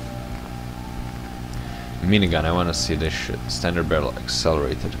 Minigun, I wanna see this shit. Standard barrel,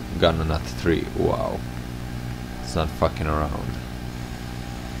 accelerated. Gun nut 3. Wow. It's not fucking around.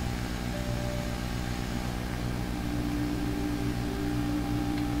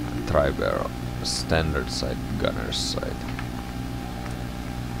 Tri-barrel, standard sight, gunner's sight.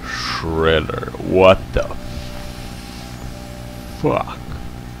 Shredder, what the fuck?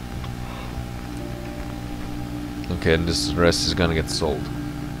 Okay, and this rest is gonna get sold.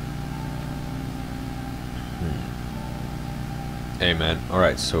 Hey man,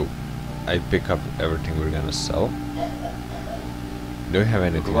 alright, so I pick up everything we're gonna sell. Do we have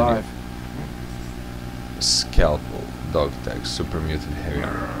anything? Alive. Scalpel, dog tag, super mutant heavy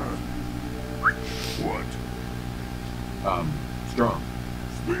armor. What? Strong.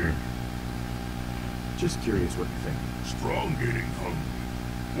 Speak. Just curious what you think. Strong getting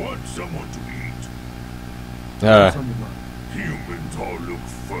hungry. Want someone to eat. What's on your mind? Humans all look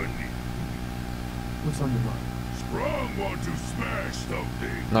funny. What's on your mind? Strong want to smash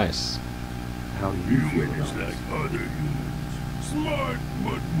something. Nice. How do you feel Human is about like it? other humans. Smart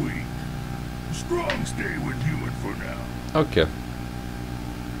but weak. Strong stay with human for now. Okay.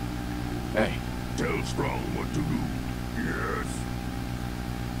 Hey, Tell Strong what to do. Yes.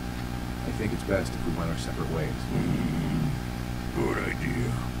 I think it's best if we went our separate ways. Good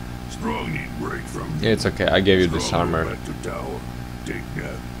idea. Strong need break from Yeah, it's okay. I gave you this Strong, go armor. back to tower. Take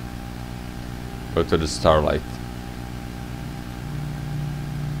that. Go to the Starlight.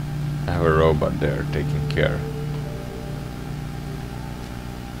 I have a robot there taking care.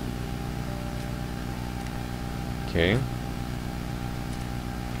 Okay.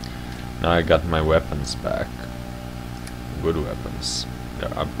 Now I got my weapons back. Good weapons. They're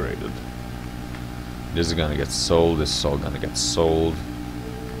upgraded. This is gonna get sold. This is all gonna get sold.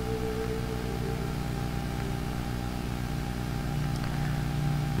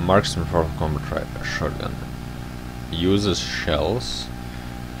 Marksman for combat shotgun. Uses shells.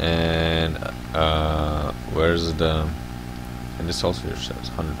 And where's the... And this also uses shells.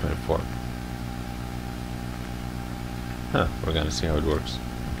 124. Huh, we're gonna see how it works.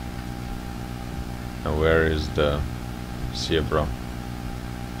 Now where is the... See ya, bro.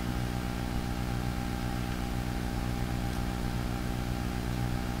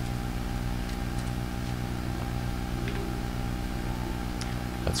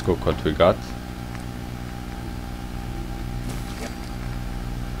 Let's cook what we got.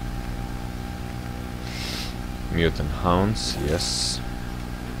 Mutant hounds, yes.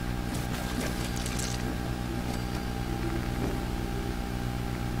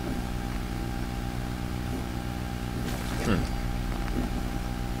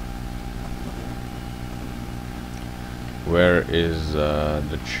 Where is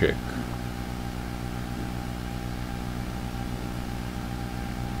the chick?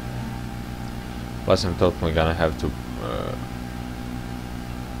 Plus I'm totally gonna have to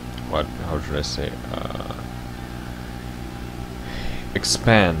how should I say,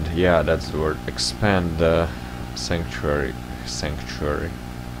 expand, yeah, that's the word, expand the sanctuary.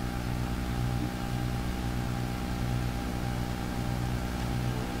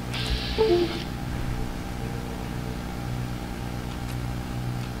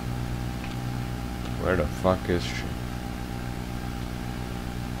 Where the fuck is she?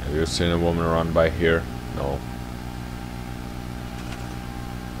 Have you seen a woman run by here? No.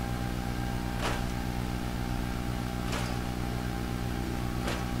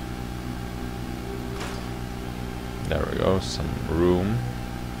 There we go, some room.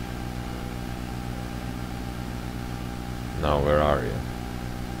 Now where are you?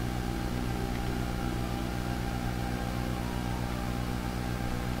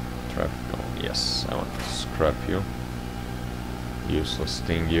 Traffic, oh yes, I want to scrap you. Useless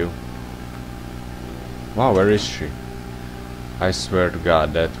thing, you. Wow, where is she? I swear to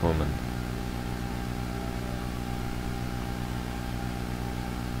God, that woman.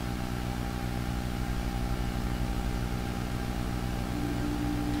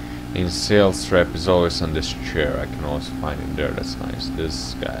 In sales rep is always on this chair. I can also find it there. That's nice.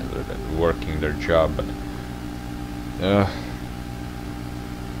 This guy working their job, but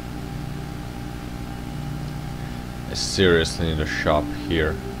I seriously need a shop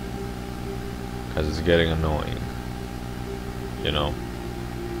here because it's getting annoying. You know.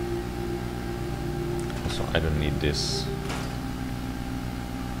 Also, I don't need this.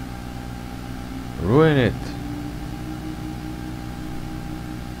 Ruin it.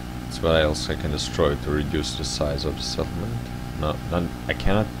 What else I can destroy to reduce the size of the settlement? No, none. I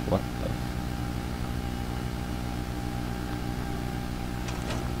cannot. What the?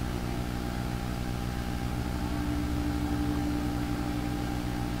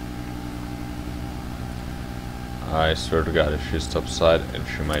 I swear to God, if she's topside, and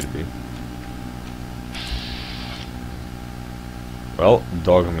she might be. Well,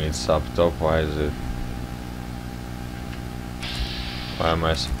 dog meat's up top. Why is it? Why am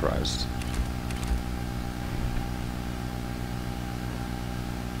I surprised?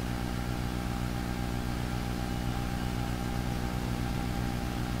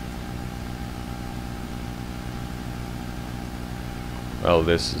 Well,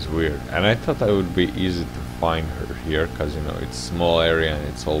 this is weird. And I thought it would be easy to find her here, because, you know, it's a small area and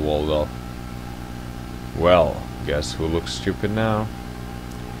it's all walled off. Well, guess who looks stupid now?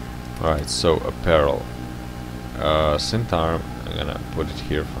 Alright, so apparel. Centaur, I'm gonna put it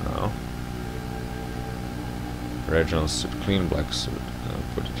here for now. Regional suit, clean black suit. I'm gonna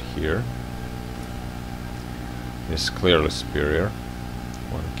put it here. This is clearly superior.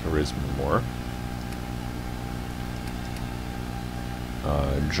 One charisma more.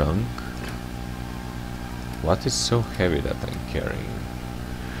 Junk. What is so heavy that I'm carrying?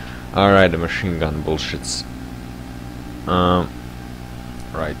 Alright, the machine gun bullshits.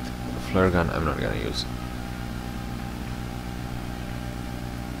 Right, the flare gun I'm not gonna use.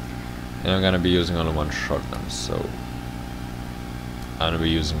 And I'm gonna be using only one shotgun, so I'm gonna be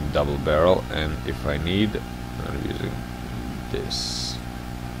using double barrel, and if I need, I'm gonna be using this.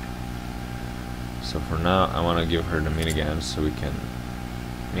 So for now, I wanna give her the minigun so we can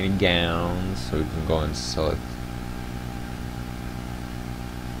go and sell it.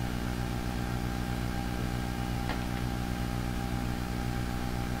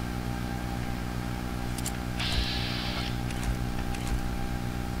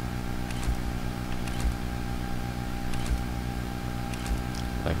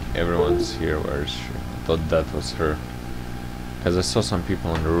 Like everyone's here. Where is she? I thought that was her, because I saw some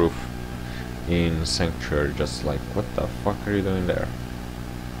people on the roof in Sanctuary just like, what the fuck are you doing there?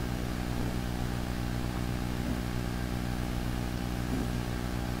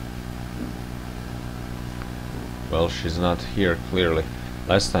 Well, she's not here, clearly.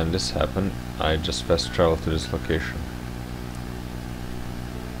 Last time this happened, I just fast traveled to this location.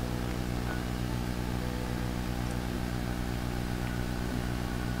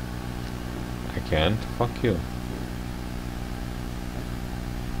 I can't? Fuck you.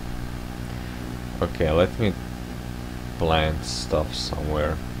 Okay, let me plant stuff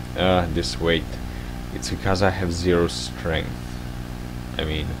somewhere. This weight. It's because I have 0 strength. I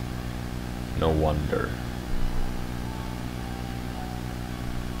mean, no wonder.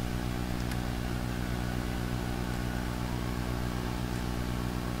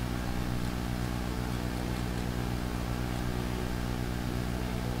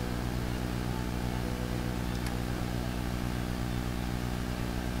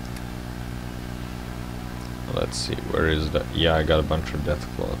 Let's see, where is that? Yeah, I got a bunch of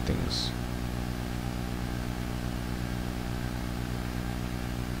Deathclaw things.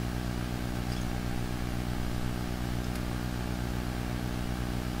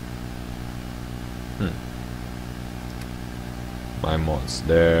 My mods,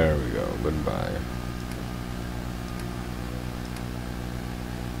 there we go, goodbye.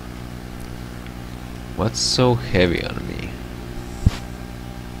 What's so heavy on me?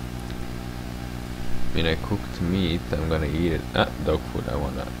 I mean, I cooked meat, I'm gonna eat it. Dog food, I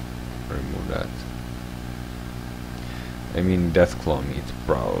wanna remove that. I mean, Deathclaw meat,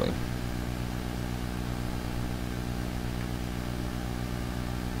 probably.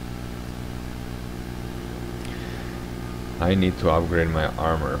 I need to upgrade my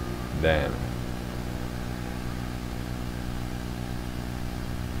armor. Damn.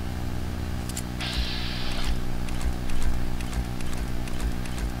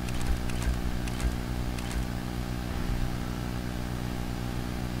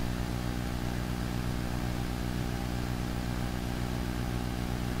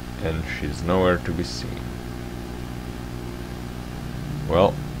 And she's nowhere to be seen.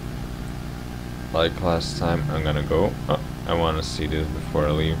 Well, like last time, I'm gonna go. I want to see this before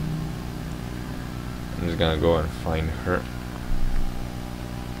I leave. I'm just gonna go and find her.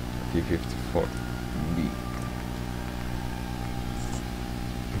 T-54B.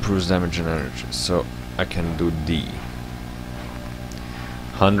 Improves damage and energy, so I can do D.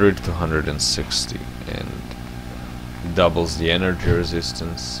 100 to 160, and doubles the energy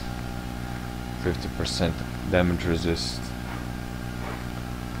resistance. 50% damage resist.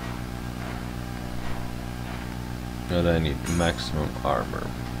 And I need maximum armor.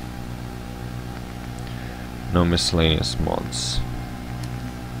 No miscellaneous mods.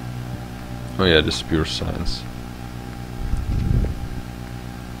 Oh yeah, this is pure science.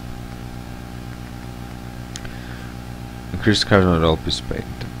 Increased cardinal LP speed.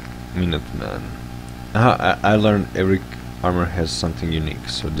 Minuteman. I learned every armor has something unique.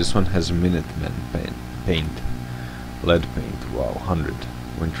 So this one has Minuteman paint. Lead paint. Wow, 100.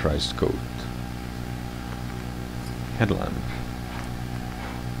 Winterized coat. Headlamp.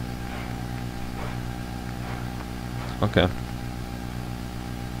 Okay.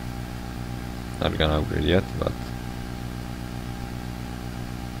 Not gonna upgrade yet, but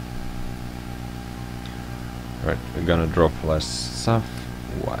right, we're gonna drop less stuff.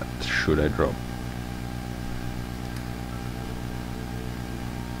 What should I drop?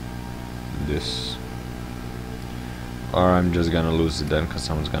 This. Or I'm just gonna lose it then, cause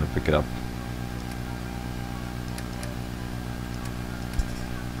someone's gonna pick it up.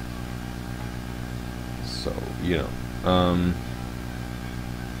 So, you know,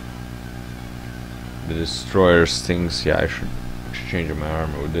 the destroyer stings. Yeah, I should change my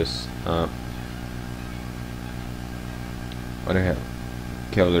armor with this. What do I have?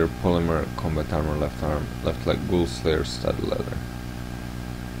 Cavalier polymer combat armor, left arm, left leg, ghoul slayer, studded leather.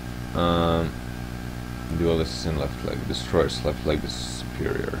 Duelist in left leg, destroyer's left leg is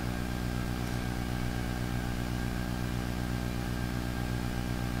superior.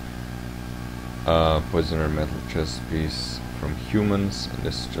 Poisoner metal chest piece from humans, and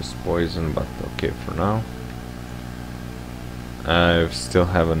this is just poison, but okay for now. I still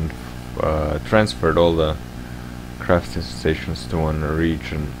haven't transferred all the crafting stations to one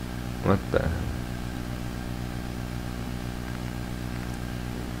region. What the hell?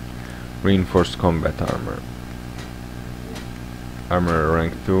 Reinforced combat armor. Armor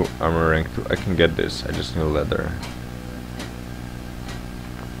rank 2, armor rank 2. I can get this, I just need leather.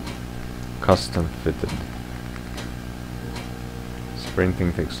 Custom fitted.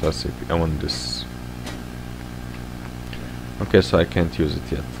 Sprinting takes less AP. I want this. Okay, so I can't use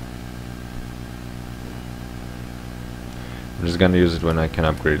it yet. I'm just gonna use it when I can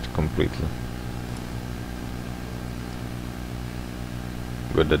upgrade it completely.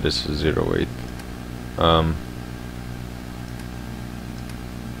 Good that this is 0.8.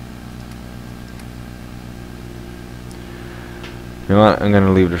 You know what? I'm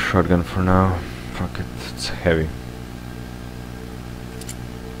gonna leave the shotgun for now. Fuck it, it's heavy.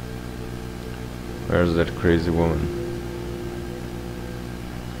 Where's that crazy woman?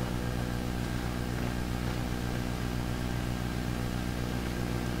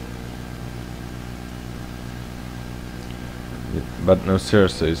 But no,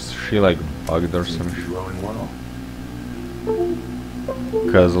 seriously, is she like bugged or Seems to some be shit? growing well.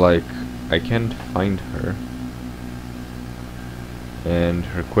 Cause like I can't find her, and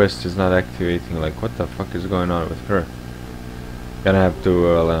her quest is not activating. Like, what the fuck is going on with her? Gonna have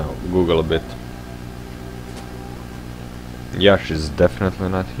to Google a bit. Yeah, she's definitely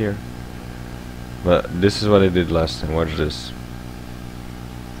not here. But this is what I did last time. Watch this.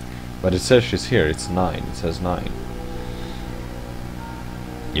 But it says she's here. It's 9. It says 9.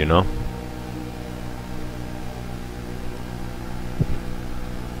 You know?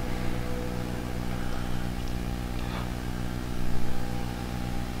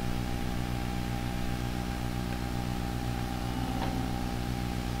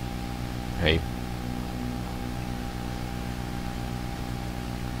 Hey.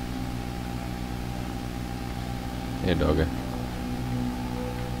 Hey, doggy.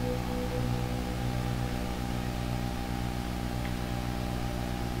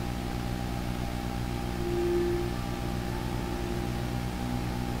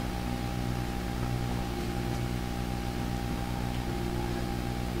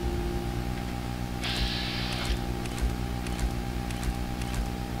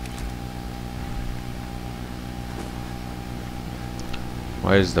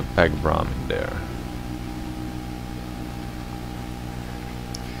 Why is the peg Brahmin there?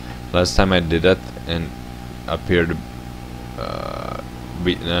 Last time I did that and appeared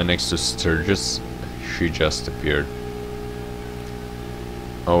next to Sturgis, she just appeared.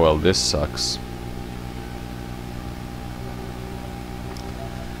 Oh well, this sucks.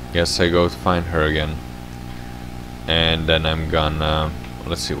 Guess I go to find her again. And then I'm gonna...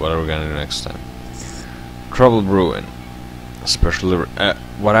 let's see, what are we gonna do next time? Trouble Brewing. Especially...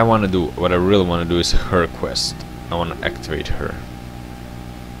 what I wanna do, what I really wanna do is her quest. I wanna activate her.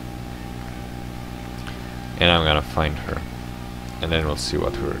 And I'm gonna find her. And then we'll see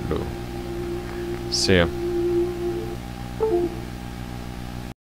what we'll do. See ya.